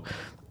so,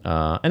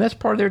 and that's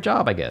part of their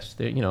job, I guess.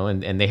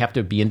 And they have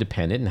to be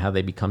independent, and how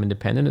they become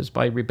independent is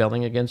by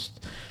rebelling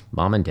against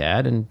mom and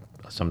dad, and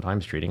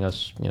sometimes treating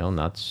us,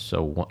 not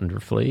so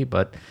wonderfully,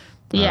 but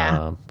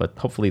but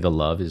hopefully the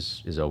love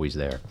is always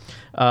there.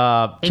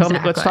 Exactly.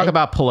 Let's talk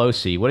about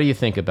Pelosi. What do you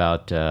think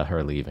about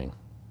her leaving?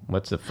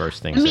 What's the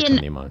first thing that come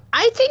to your mind?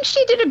 I think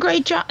she did a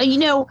great job.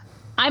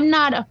 I'm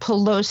not a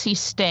Pelosi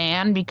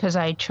stan because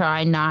I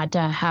try not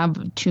to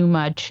have too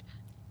much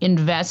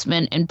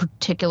investment in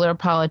particular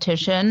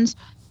politicians,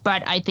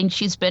 but I think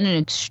she's been an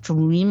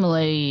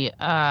extremely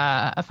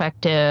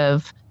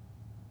effective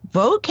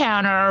vote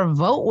counter,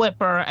 vote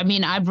whipper. I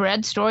mean, I've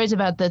read stories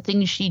about the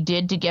things she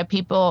did to get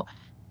people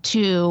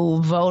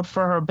to vote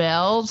for her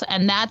bills,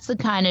 and that's the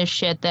kind of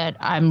shit that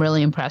I'm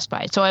really impressed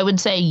by. So I would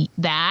say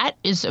that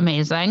is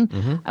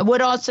amazing. I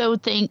would also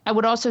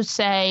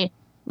say,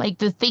 like,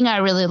 the thing I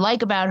really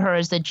like about her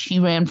is that she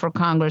ran for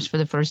Congress for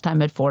the first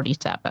time at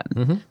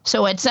 47.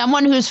 So as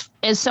someone who's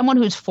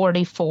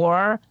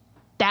 44,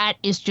 that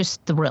is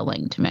just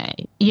thrilling to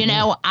me.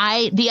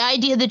 The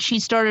idea that she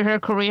started her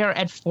career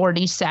at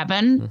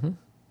 47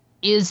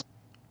 is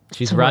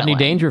she's thrilling. Rodney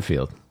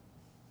Dangerfield.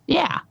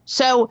 Yeah.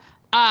 So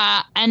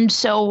I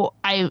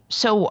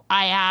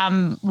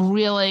am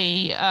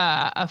really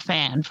a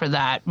fan for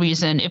that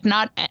reason. If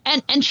not,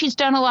 and she's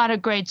done a lot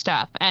of great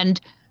stuff. And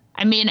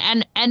I mean,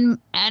 and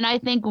I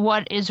think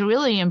what is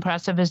really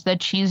impressive is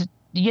that she's,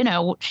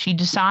 she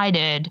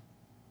decided,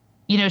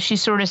 she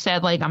sort of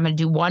said, like, I'm going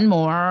to do one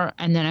more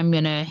and then I'm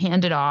going to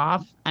hand it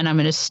off and I'm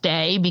going to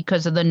stay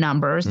because of the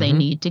numbers. They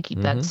need to keep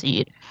that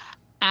seat.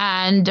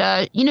 And,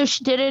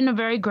 she did it in a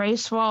very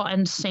graceful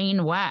and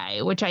sane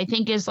way, which I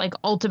think is, like,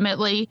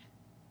 ultimately,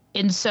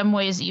 in some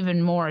ways,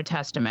 even more a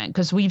testament,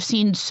 because we've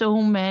seen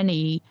so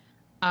many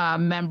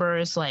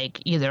members,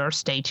 like, either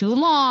stay too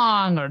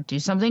long or do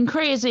something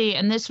crazy.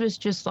 And this was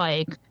just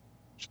like,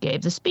 she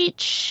gave the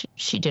speech.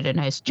 She did a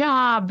nice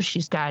job.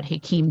 She's got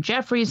Hakeem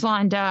Jeffries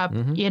lined up,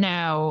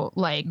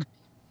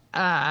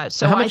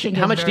 So how I much? think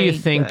How it's much do you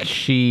very think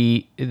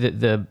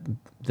good.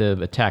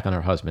 the attack on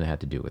her husband had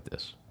to do with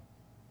this?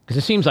 Because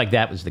it seems like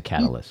that was the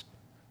catalyst.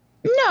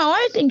 No,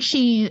 I think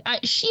she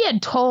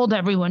had told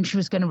everyone she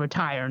was going to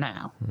retire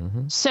now.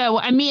 So,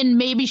 I mean,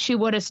 maybe she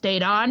would have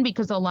stayed on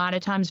because a lot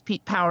of times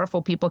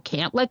powerful people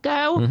can't let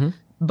go.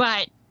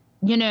 But,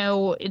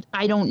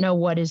 I don't know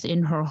what is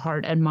in her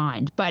heart and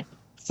mind. But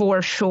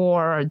for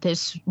sure,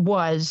 this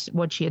was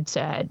what she had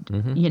said,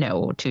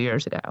 2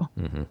 years ago.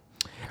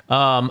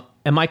 Am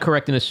I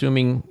correct in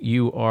assuming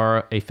you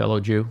are a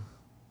fellow Jew?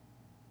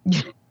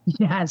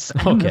 Yes,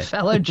 I'm a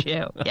fellow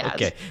Jew. Yes.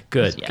 Okay,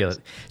 good, Yes. good.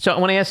 So I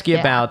want to ask you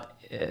about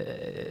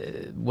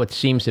what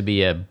seems to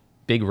be a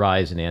big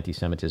rise in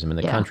anti-Semitism in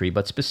the country,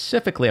 but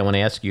specifically I want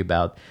to ask you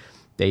about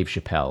Dave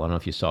Chappelle. I don't know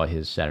if you saw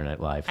his Saturday Night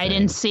Live thing. I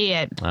didn't see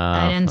it.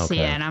 I didn't see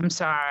it. I'm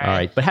sorry. All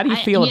right, but how do you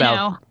feel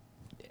about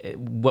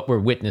what we're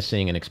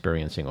witnessing and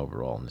experiencing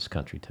overall in this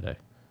country today,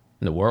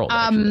 in the world,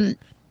 actually?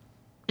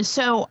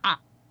 So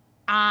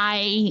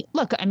I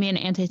look, I mean,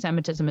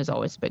 anti-Semitism is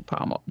always a big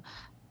problem.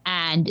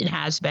 And it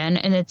has been.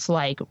 And it's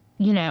like,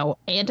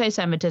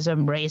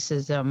 anti-Semitism,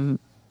 racism,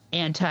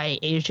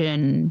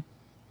 anti-Asian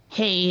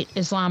hate,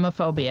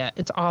 Islamophobia,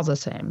 it's all the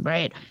same,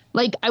 right?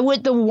 Like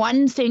the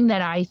one thing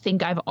that I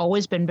think I've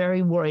always been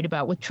very worried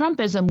about with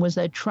Trumpism was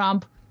that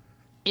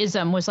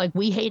Trumpism was like,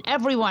 we hate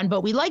everyone, but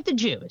we like the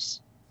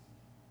Jews,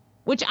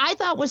 which I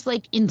thought was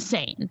like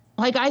insane.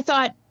 Like I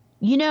thought,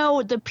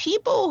 the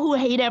people who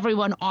hate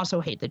everyone also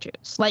hate the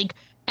Jews. Like,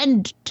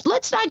 and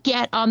let's not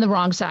get on the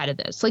wrong side of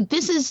this. Like,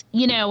 this is,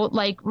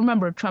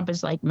 remember, Trump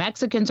is like,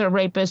 Mexicans are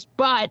rapists,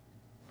 but,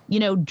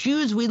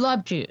 Jews, we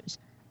love Jews.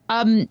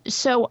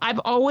 So I've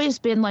always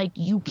been like,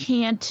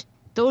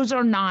 those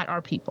are not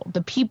our people.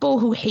 The people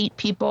who hate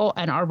people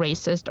and are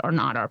racist are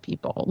not our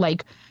people.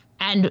 Like,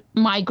 and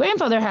my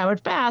grandfather, Howard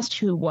Fast,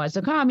 who was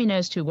a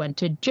communist, who went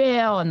to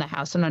jail in the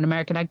House on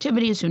Un-American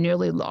Activities, who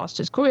nearly lost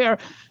his career,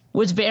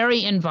 was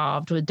very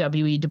involved with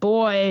W.E. Du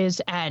Bois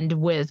and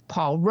with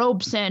Paul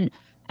Robeson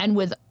and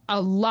with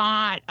a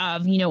lot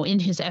of, in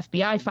his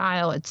FBI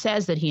file, it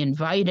says that he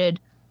invited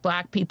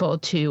Black people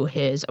to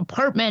his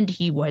apartment.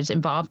 He was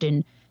involved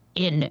in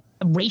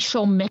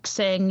racial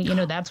mixing.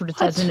 That's what it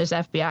says in his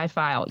FBI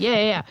file.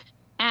 Yeah.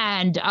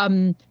 And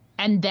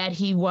that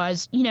he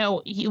was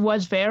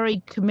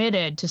very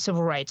committed to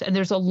civil rights. And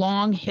there's a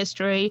long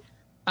history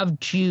of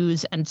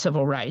Jews and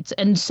civil rights.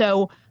 And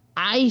so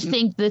I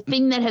think the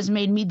thing that has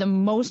made me the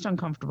most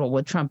uncomfortable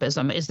with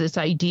Trumpism is this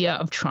idea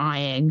of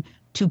trying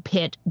to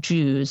pit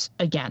Jews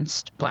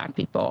against Black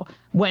people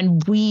when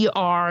we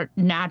are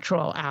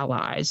natural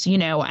allies,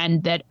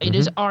 and that it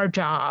is our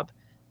job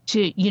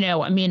to,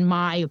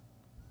 my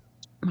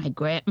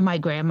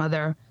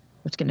grandmother,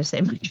 I was going to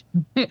say,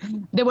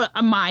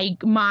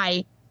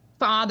 my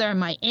father and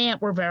my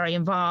aunt were very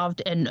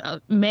involved,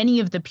 and many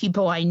of the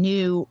people I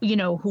knew,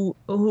 who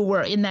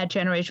were in that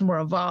generation were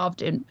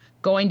involved in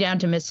going down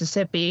to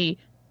Mississippi,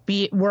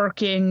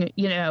 working,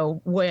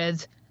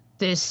 with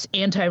this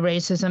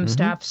anti-racism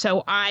stuff.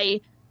 So I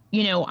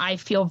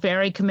feel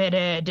very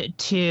committed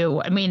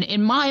to,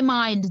 in my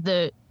mind,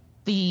 the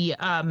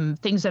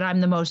things that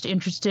I'm the most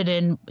interested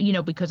in,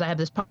 because I have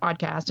this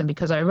podcast and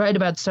because I write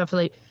about stuff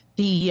like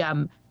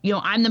I'm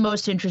the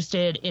most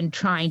interested in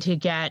trying to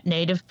get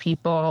Native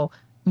people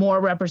more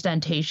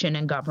representation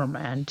in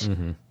government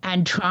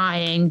and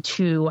trying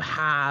to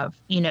have,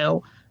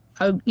 to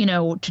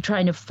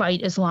trying to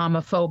fight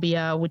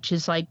Islamophobia, which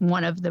is like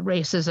one of the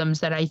racisms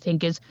that I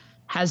think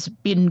has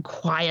been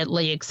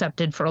quietly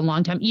accepted for a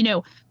long time.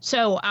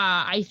 So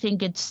I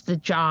think it's the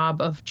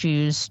job of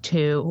Jews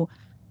to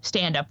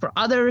stand up for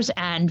others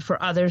and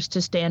for others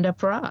to stand up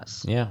for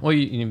us. Yeah. Well,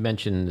 you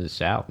mentioned the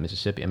South,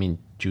 Mississippi.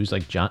 Jews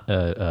like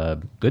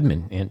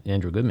Goodman,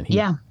 Andrew Goodman.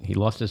 He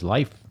lost his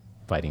life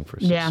fighting for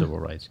civil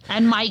rights.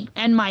 And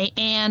my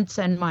aunts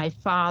and my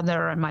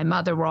father and my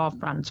mother were all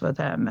friends with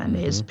him, and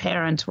his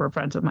parents were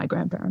friends with my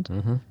grandparents.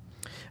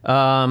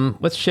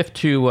 Let's shift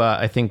to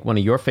I think one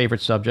of your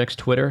favorite subjects,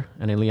 Twitter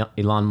and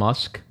Elon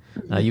Musk.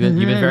 You've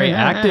been very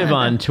active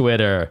on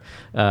Twitter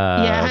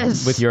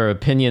with your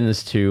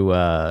opinions to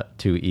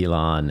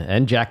Elon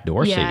and Jack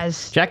Dorsey.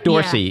 Yes. Jack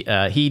Dorsey,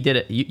 he did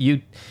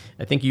it.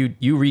 I think you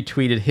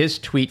retweeted his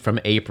tweet from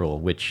April,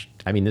 which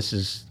this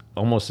is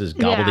almost as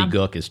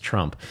gobbledygook as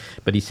Trump.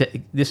 But he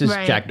said, this is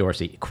Jack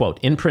Dorsey, quote,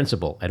 "In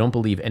principle, I don't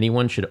believe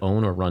anyone should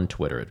own or run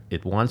Twitter.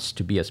 It wants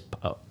to be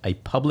a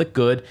public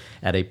good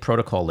at a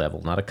protocol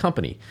level, not a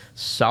company.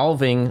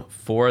 Solving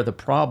for the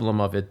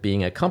problem of it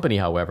being a company,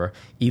 however,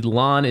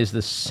 Elon is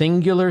the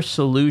singular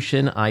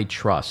solution I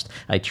trust.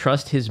 I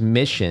trust his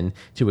mission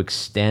to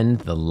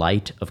extend the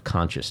light of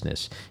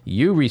consciousness."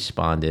 You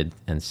responded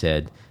and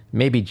said,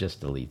 maybe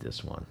just delete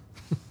this one.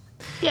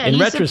 Yeah, in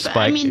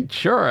retrospect,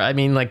 sure.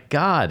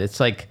 God, it's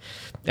like,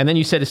 and then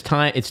you said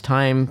it's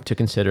time to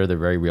consider the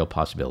very real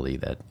possibility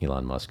that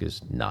Elon Musk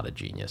is not a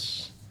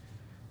genius.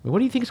 What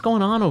do you think is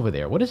going on over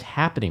there? What is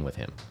happening with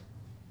him?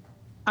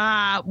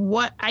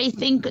 What I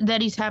think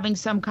that he's having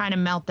some kind of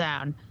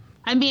meltdown.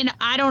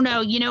 I don't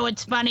know.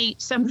 It's funny.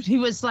 Somebody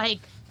was like,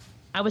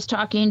 I was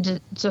talking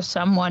to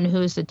someone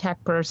who's a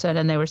tech person,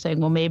 and they were saying,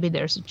 well, maybe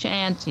there's a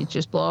chance he's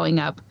just blowing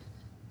up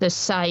the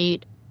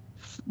site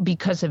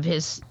because of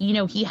his,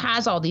 he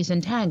has all these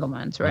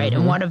entanglements, right?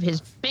 And one of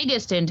his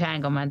biggest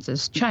entanglements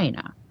is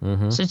China.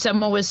 So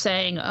someone was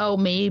saying, oh,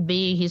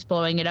 maybe he's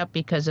blowing it up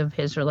because of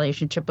his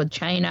relationship with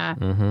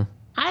China.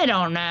 I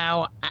don't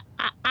know.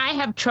 I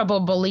have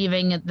trouble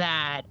believing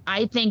that.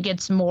 I think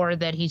it's more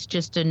that he's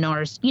just a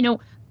narcissist.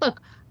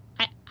 Look,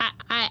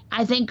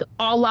 I think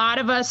a lot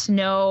of us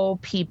know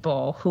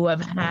people who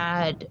have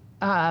had,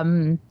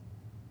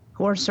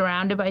 who are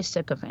surrounded by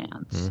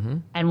sycophants.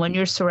 And when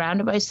you're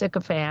surrounded by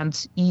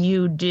sycophants,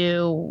 you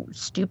do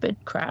stupid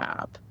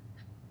crap.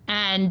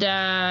 And,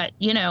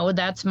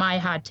 that's my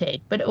hot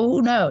take. But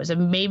who knows? I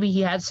mean, maybe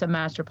he has some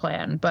master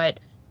plan, but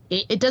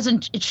it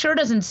sure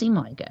doesn't seem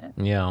like it.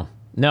 Yeah.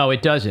 No,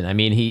 it doesn't. I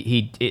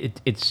mean,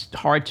 it's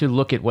hard to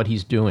look at what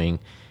he's doing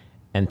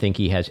and think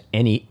he has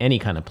any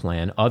kind of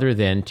plan other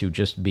than to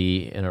just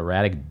be an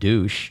erratic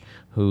douche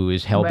who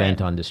is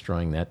hell-bent on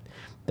destroying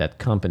that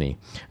company.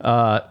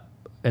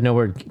 I know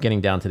we're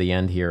getting down to the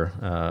end here.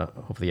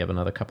 Hopefully you have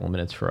another couple of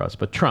minutes for us.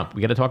 But Trump,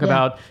 we got to talk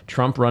about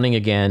Trump running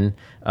again.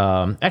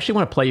 Actually, I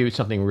want to play you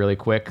something really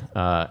quick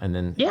and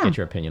then get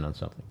your opinion on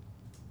something.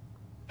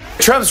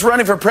 Trump's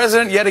running for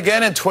president yet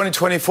again in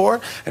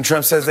 2024, and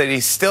Trump says that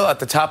he's still at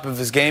the top of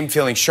his game,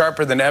 feeling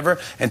sharper than ever,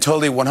 and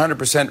totally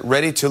 100%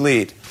 ready to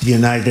lead. The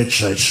United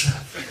States.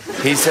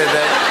 He said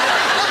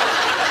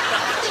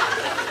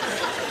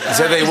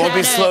they won't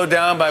be slowed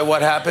down by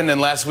what happened in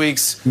last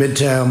week's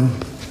midterm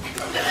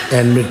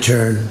and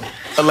midterm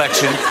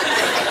election.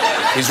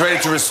 He's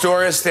ready to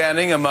restore his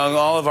standing among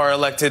all of our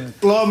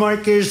elected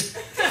lawmakers.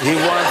 He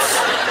wants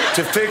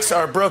to fix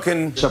our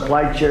broken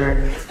supply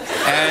chain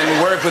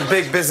and work with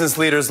big business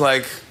leaders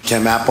like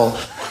Tim Apple.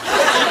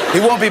 He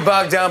won't be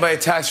bogged down by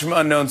attacks from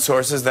unknown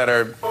sources that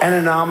are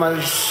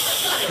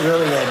anonymous,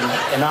 really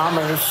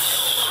anonymous.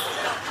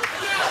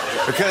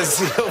 Because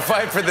he'll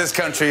fight for this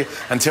country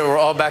until we're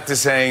all back to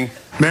saying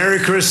Merry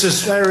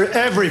Christmas,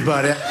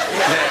 everybody.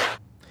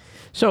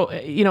 So,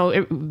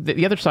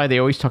 the other side, they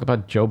always talk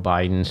about Joe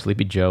Biden,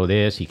 Sleepy Joe,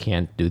 this, he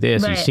can't do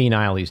this, he's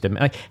senile, he's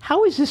like,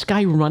 how is this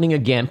guy running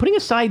again? Putting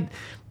aside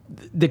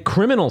the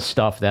criminal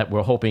stuff that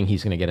we're hoping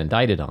he's going to get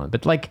indicted on,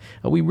 but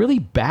are we really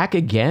back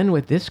again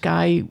with this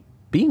guy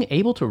being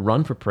able to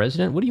run for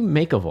president? What do you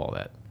make of all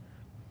that?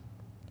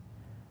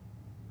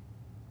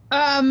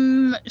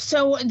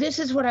 So this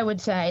is what I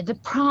would say. The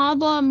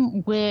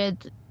problem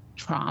with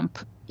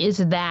Trump is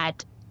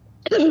that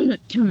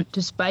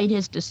despite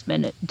his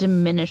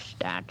diminished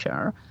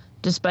stature,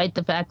 despite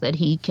the fact that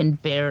he can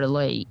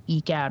barely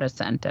eke out a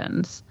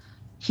sentence,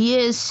 he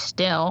is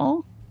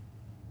still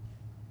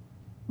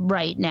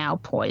right now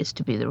poised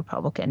to be the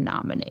Republican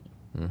nominee.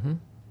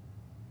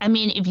 I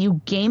mean, if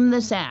you game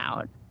this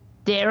out,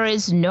 there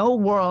is no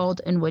world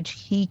in which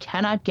he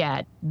cannot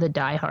get the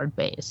diehard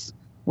base,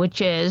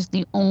 which is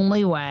the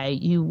only way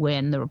you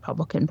win the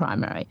Republican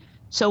primary.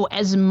 So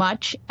as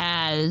much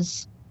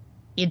as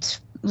it's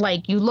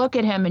like you look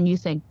at him and you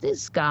think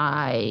this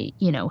guy,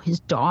 his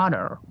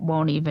daughter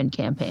won't even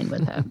campaign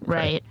with him,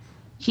 right?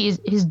 He's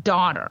his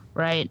daughter,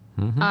 right?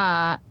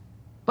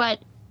 But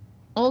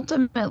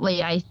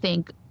ultimately, I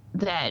think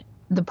that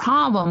the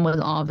problem with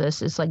all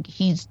this is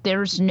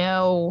there's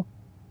no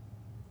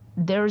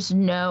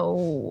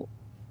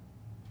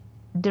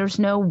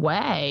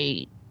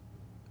way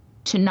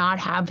to not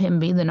have him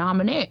be the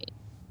nominee.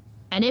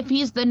 And if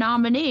he's the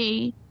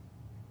nominee,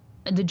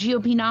 the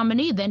GOP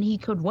nominee, then he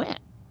could win.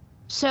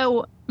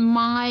 So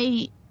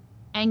my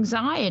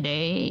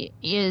anxiety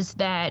is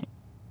that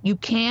you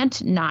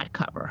can't not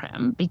cover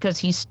him because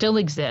he still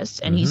exists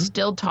and he's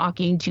still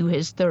talking to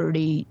his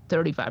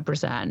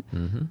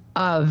 35%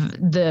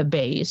 of the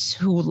base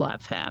who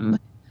love him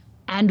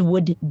and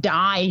would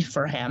die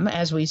for him,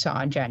 as we saw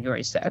on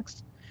January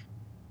 6th.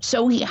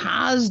 So he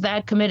has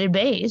that committed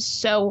base.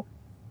 So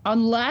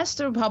unless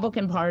the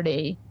Republican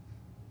Party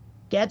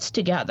gets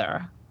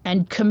together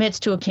and commits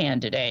to a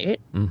candidate,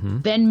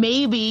 then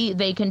maybe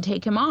they can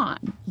take him on.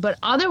 But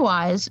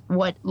otherwise,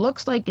 what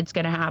looks like it's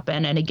going to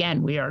happen, and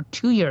again, we are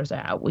 2 years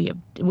out.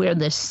 We're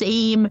the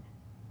same,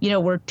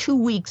 we're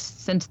 2 weeks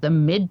since the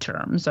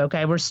midterms,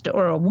 okay?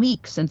 Or a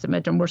week since the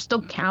midterm. We're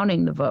still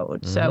counting the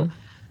votes. So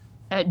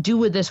do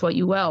with this what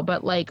you will.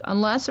 But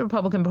unless the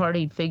Republican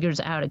Party figures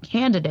out a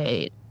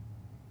candidate,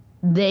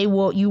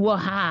 you will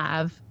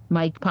have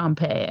Mike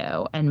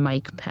Pompeo and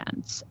Mike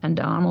Pence and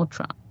Donald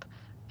Trump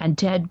and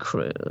Ted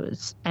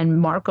Cruz and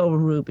Marco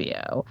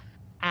Rubio,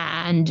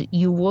 and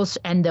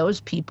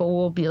those people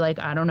will be like,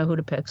 I don't know who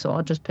to pick, so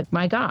I'll just pick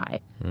my guy.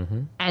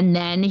 And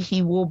then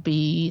he will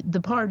be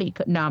the party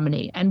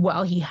nominee. And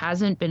while he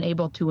hasn't been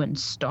able to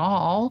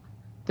install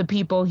the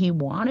people he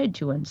wanted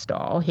to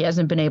install, he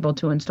hasn't been able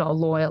to install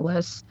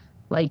loyalists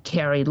like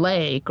Carrie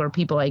Lake or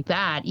people like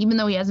that. Even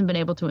though he hasn't been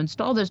able to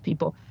install those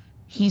people,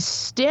 he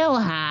still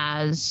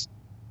has.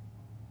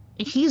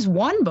 He's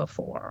won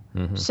before.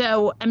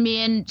 So,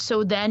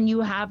 so then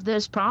you have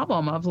this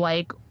problem of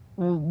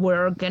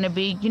we're going to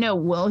be,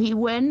 will he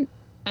win?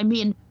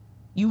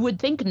 You would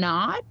think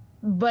not,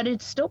 but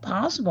it's still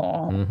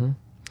possible.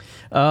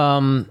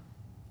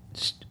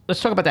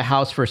 Let's talk about the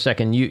House for a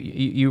second.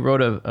 You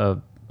wrote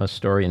a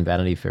story in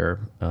Vanity Fair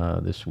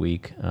this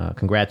week.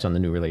 Congrats on the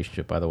new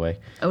relationship, by the way.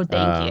 Oh,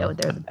 thank you.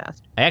 They're the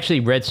best. I actually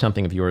read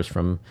something of yours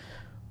from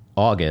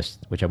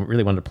August, which I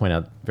really wanted to point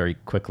out very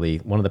quickly.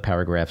 One of the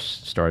paragraphs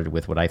started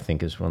with what I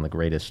think is one of the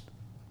greatest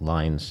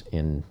lines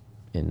in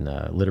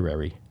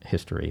literary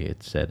history.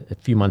 It said, "A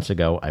few months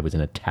ago, I was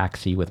in a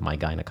taxi with my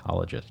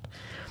gynecologist."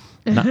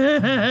 And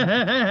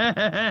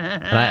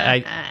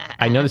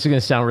I know this is going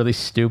to sound really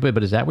stupid,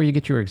 but is that where you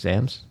get your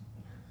exams?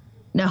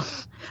 No,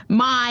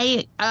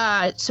 my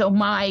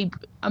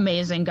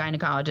amazing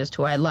gynecologist,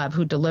 who I love,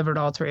 who delivered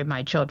all three of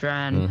my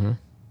children,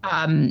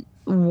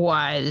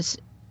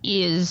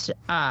 is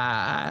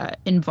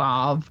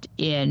involved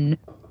in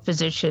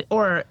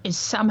is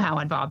somehow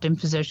involved in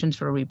Physicians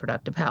for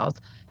Reproductive Health,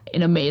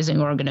 an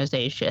amazing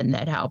organization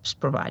that helps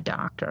provide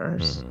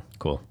doctors.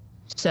 Cool.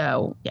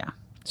 So, yeah.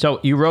 So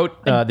you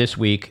wrote this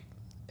week,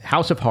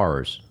 House of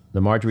Horrors,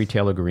 the Marjorie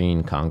Taylor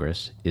Greene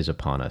Congress is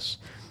upon us.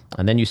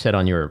 And then you said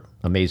on your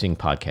amazing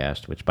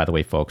podcast, which, by the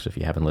way, folks, if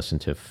you haven't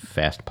listened to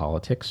Fast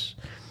Politics,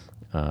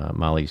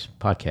 Molly's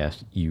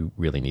podcast, you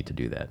really need to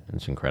do that.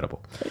 It's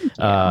incredible.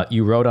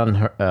 You wrote on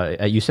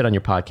her. You said on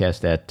your podcast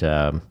that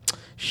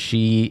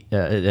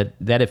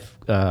that if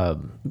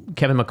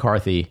Kevin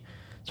McCarthy,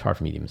 it's hard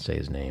for me to even say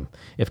his name.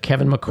 If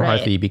Kevin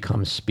McCarthy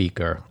becomes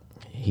Speaker,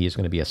 he is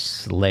going to be a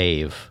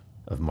slave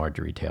of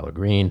Marjorie Taylor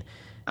Greene.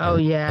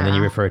 And then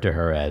you refer to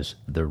her as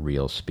the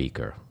real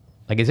Speaker.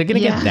 Like, is it going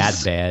to get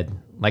that bad?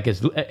 Like,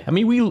 has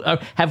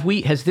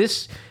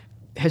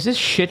this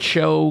shit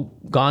show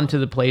gone to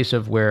the place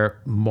of where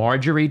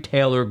Marjorie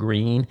Taylor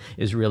Greene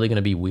is really going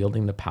to be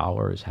wielding the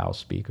power as House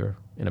Speaker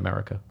in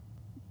America?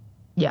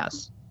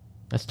 Yes.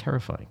 That's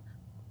terrifying.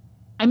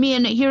 I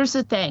mean, here's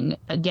the thing.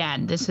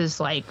 Again, this is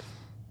like,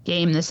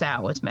 game this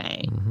out with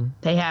me.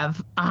 They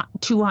have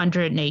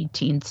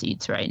 218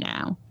 seats right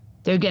now.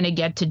 They're going to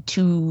get to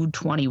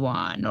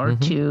 221 or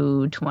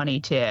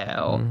 222.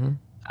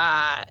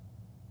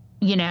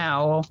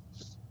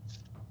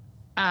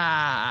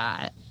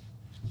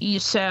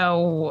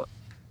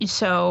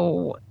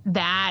 So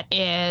that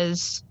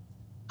is,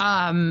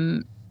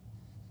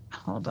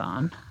 hold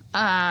on.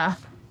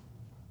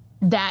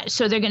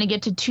 So they're going to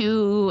get to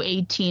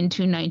 218,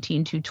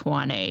 219,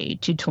 220,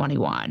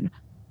 221.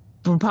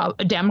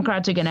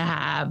 Democrats are going to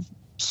have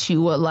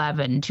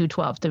 211,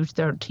 212,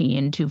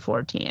 213,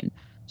 214.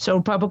 So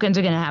Republicans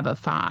are going to have a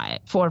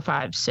 4,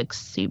 5,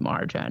 6 seat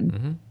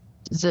margin.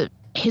 It's a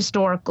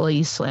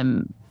historically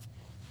slim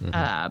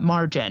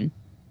margin.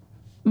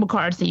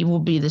 McCarthy will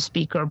be the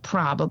Speaker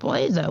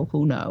probably, though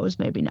who knows,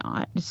 maybe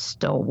not.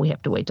 Still, we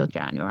have to wait till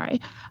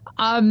January.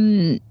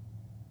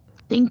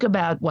 Think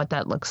about what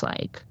that looks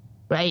like,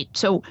 right?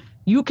 So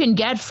you can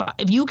get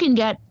if you can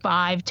get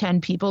 5,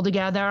 10 people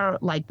together,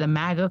 like the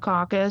MAGA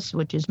caucus,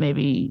 which is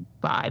maybe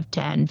 5,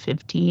 10,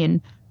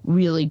 15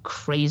 really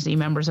crazy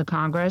members of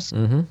Congress,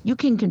 you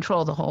can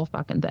control the whole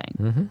fucking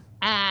thing.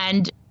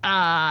 And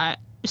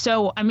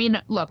so, I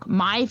mean, look,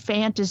 my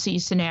fantasy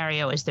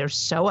scenario is they're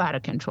so out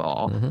of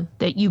control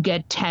that you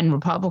get 10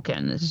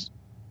 Republicans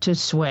to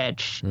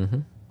switch,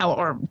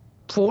 or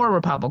 4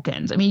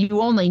 Republicans. I mean,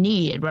 you only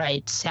need,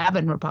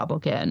 7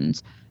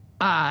 Republicans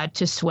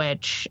to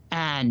switch,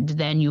 and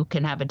then you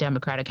can have a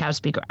Democratic House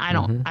Speaker. I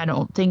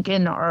don't think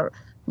in our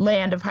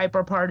land of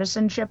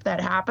hyperpartisanship that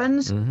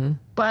happens,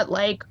 but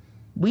like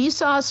we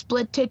saw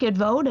split ticket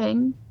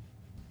voting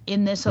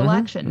in this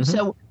election.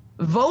 So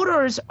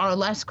voters are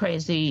less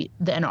crazy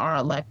than our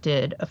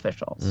elected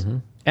officials.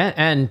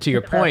 And to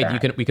your point,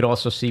 we could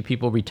also see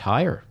people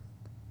retire.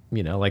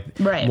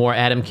 More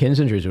Adam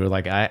Kinzingers who are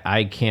like,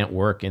 I can't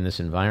work in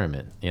this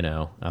environment.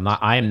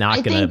 I am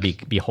not going to be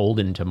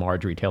beholden to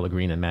Marjorie Taylor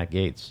Greene and Matt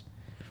Gaetz.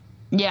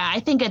 Yeah,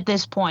 I think at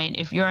this point,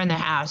 if you're in the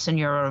House and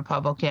you're a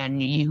Republican,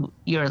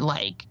 you're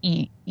like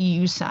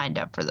you signed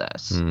up for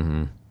this.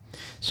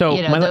 So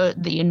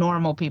the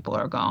normal people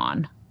are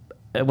gone.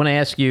 When I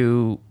ask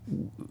you,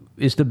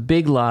 is the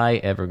big lie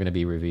ever going to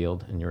be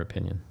revealed, in your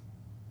opinion?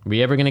 Are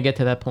we ever going to get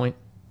to that point?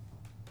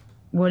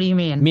 What do you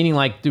mean? Meaning,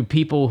 like, do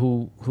people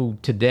who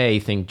today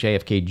think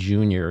JFK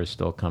Jr. is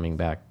still coming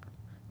back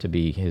to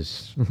be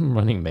his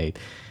running mate,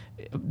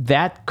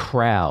 that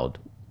crowd,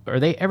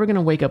 are they ever going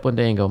to wake up one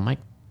day and go, my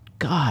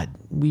God,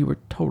 we were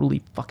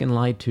totally fucking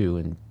lied to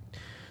and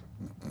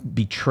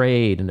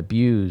betrayed and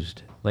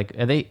abused? Like,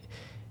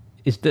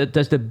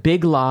 does the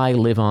big lie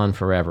live on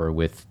forever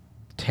with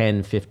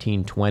 10,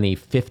 15, 20,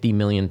 50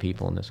 million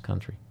people in this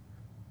country?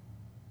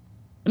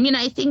 I mean,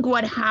 I think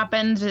what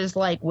happens is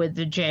like with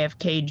the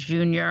JFK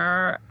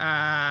Jr.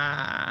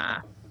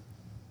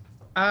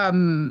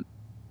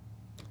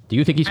 Do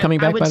you think he's coming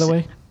back, by the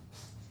way?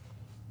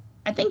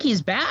 I think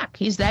he's back.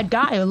 He's that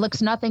guy who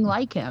looks nothing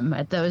like him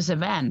at those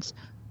events.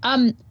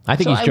 I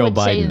think he's Joe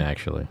Biden,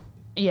 actually.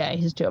 Yeah,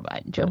 he's Joe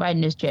Biden. Joe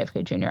Biden is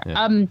JFK Jr.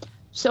 Yeah.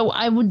 So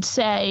I would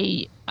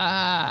say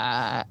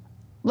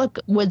look,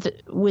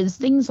 with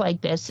things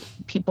like this,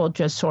 people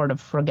just sort of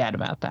forget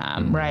about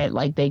them, right?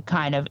 Like they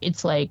kind of,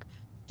 it's like,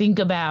 think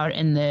about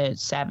in the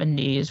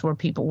 70s where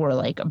people were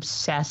like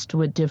obsessed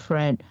with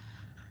different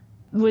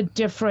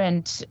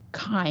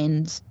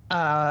kinds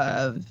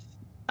of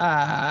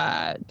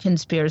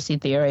conspiracy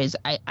theories.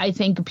 I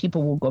think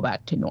people will go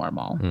back to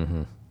normal.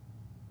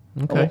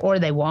 Okay. Or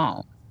they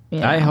won't.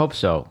 I hope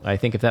so. I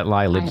think if that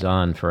lie lives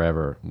on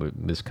forever,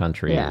 this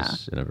country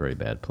is in a very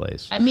bad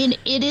place. I mean,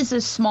 it is a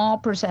small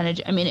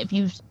percentage. I mean,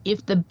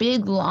 if the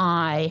big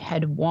lie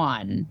had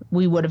won,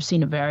 we would have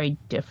seen a very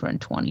different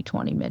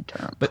 2020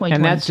 midterm.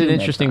 And that's an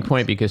interesting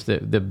point, because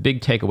the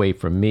big takeaway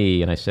from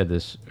me, and I said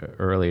this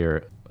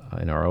earlier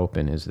in our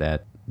open, is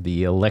that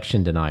the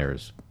election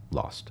deniers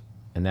lost.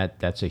 And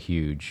that's a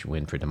huge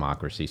win for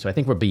democracy. So I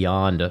think we're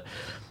beyond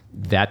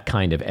that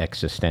kind of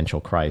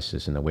existential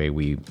crisis in the way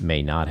we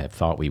may not have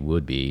thought we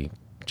would be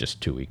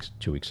just 2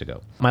 weeks ago.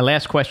 My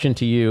last question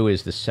to you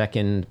is the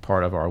second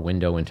part of our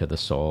window into the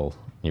soul.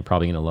 You're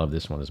probably going to love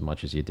this one as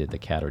much as you did the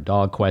cat or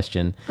dog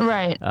question.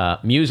 Right.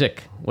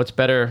 Music. What's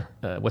better?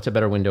 What's a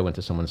better window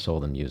into someone's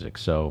soul than music?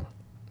 So,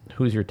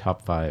 who's your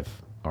top 5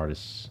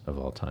 artists of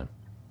all time?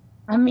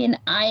 I mean,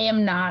 I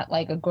am not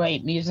like a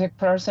great music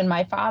person.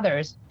 My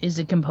father is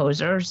a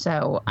composer,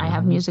 so I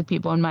have music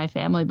people in my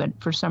family, but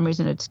for some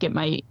reason it skipped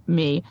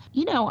me.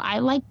 You know, I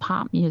like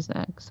pop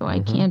music, so I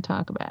can't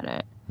talk about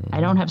it.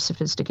 I don't have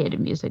sophisticated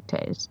music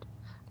taste.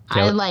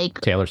 I like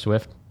Taylor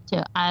Swift.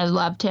 I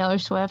love Taylor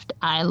Swift.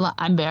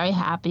 I'm very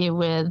happy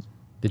with.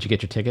 Did you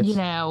get your tickets? You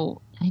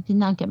know, I did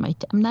not get my.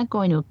 I'm not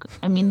going to.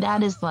 I mean,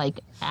 that is like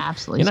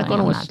absolutely. You're not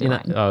going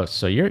to.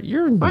 So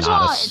you're not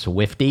a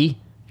Swiftie.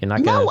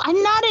 No,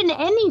 I'm not in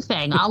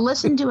anything. I'll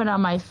listen to it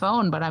on my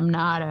phone, but I'm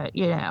not a,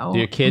 you know. Do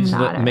your kids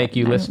make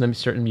you listen to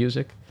certain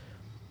music?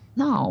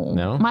 No.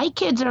 No? My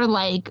kids are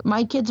like,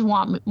 my kids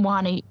want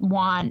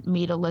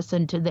me to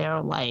listen to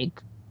their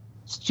like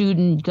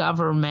student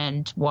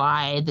government,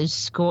 why the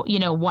school, you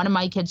know, one of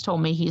my kids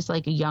told me he's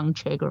like a young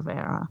Che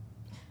Guevara.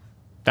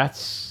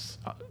 That's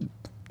but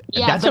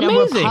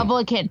amazing.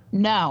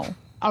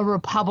 A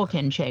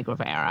Republican Che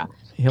Guevara.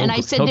 And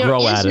I said, there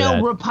is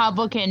no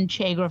Republican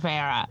Che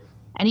Guevara.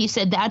 And he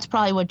said, that's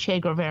probably what Che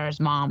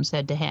Guevara's mom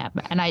said to him.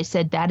 And I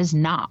said, that is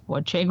not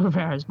what Che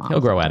Guevara's mom said.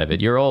 He'll grow out of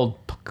it. Your old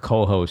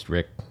co-host,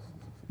 Rick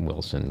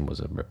Wilson, was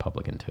a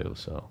Republican too,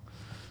 so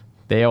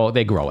they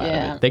grow out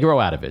of it. They grow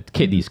out of it.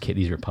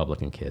 These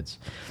Republican kids.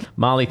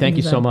 Molly, thank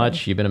you so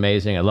much. You've been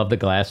amazing. I love the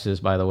glasses,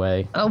 by the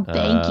way. Oh,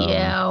 thank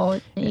you.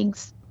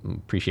 Thanks.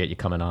 Appreciate you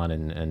coming on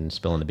and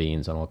spilling the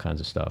beans on all kinds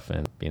of stuff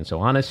and being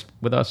so honest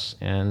with us,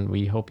 and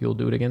we hope you'll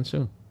do it again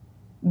soon.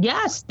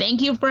 Yes,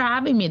 thank you for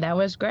having me. That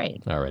was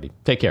great. Alrighty.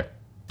 Take care.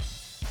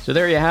 So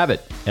there you have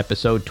it.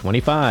 Episode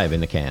 25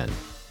 in the can.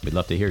 We'd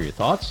love to hear your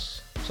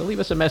thoughts. So leave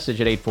us a message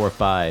at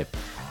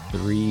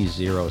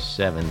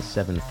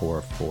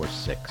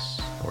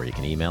 845-307-7446. Or you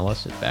can email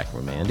us at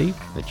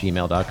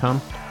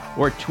backroomandy@gmail.com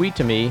or tweet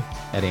to me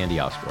at Andy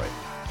Ostroy.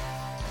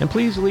 And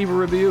please leave a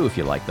review if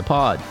you like the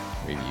pod.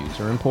 Reviews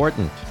are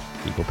important.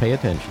 People pay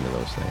attention to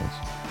those things.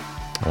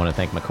 I want to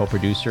thank my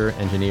co-producer,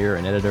 engineer,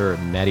 and editor,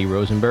 Maddie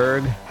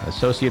Rosenberg,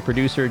 associate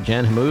producer,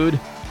 Jen Hamoud,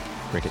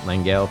 Cricket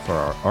Langell for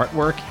our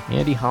artwork,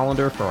 Andy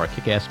Hollander for our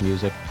kick-ass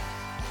music,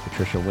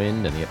 Patricia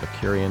Wind and the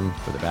Epicurean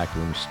for the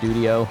Backroom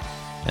Studio,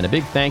 and a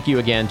big thank you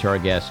again to our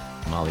guest,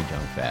 Molly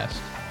Jong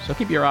Fast. So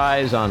keep your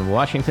eyes on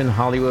Washington,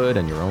 Hollywood,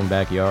 and your own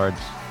backyards,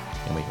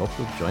 and we hope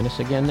you'll join us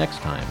again next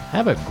time.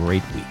 Have a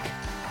great week.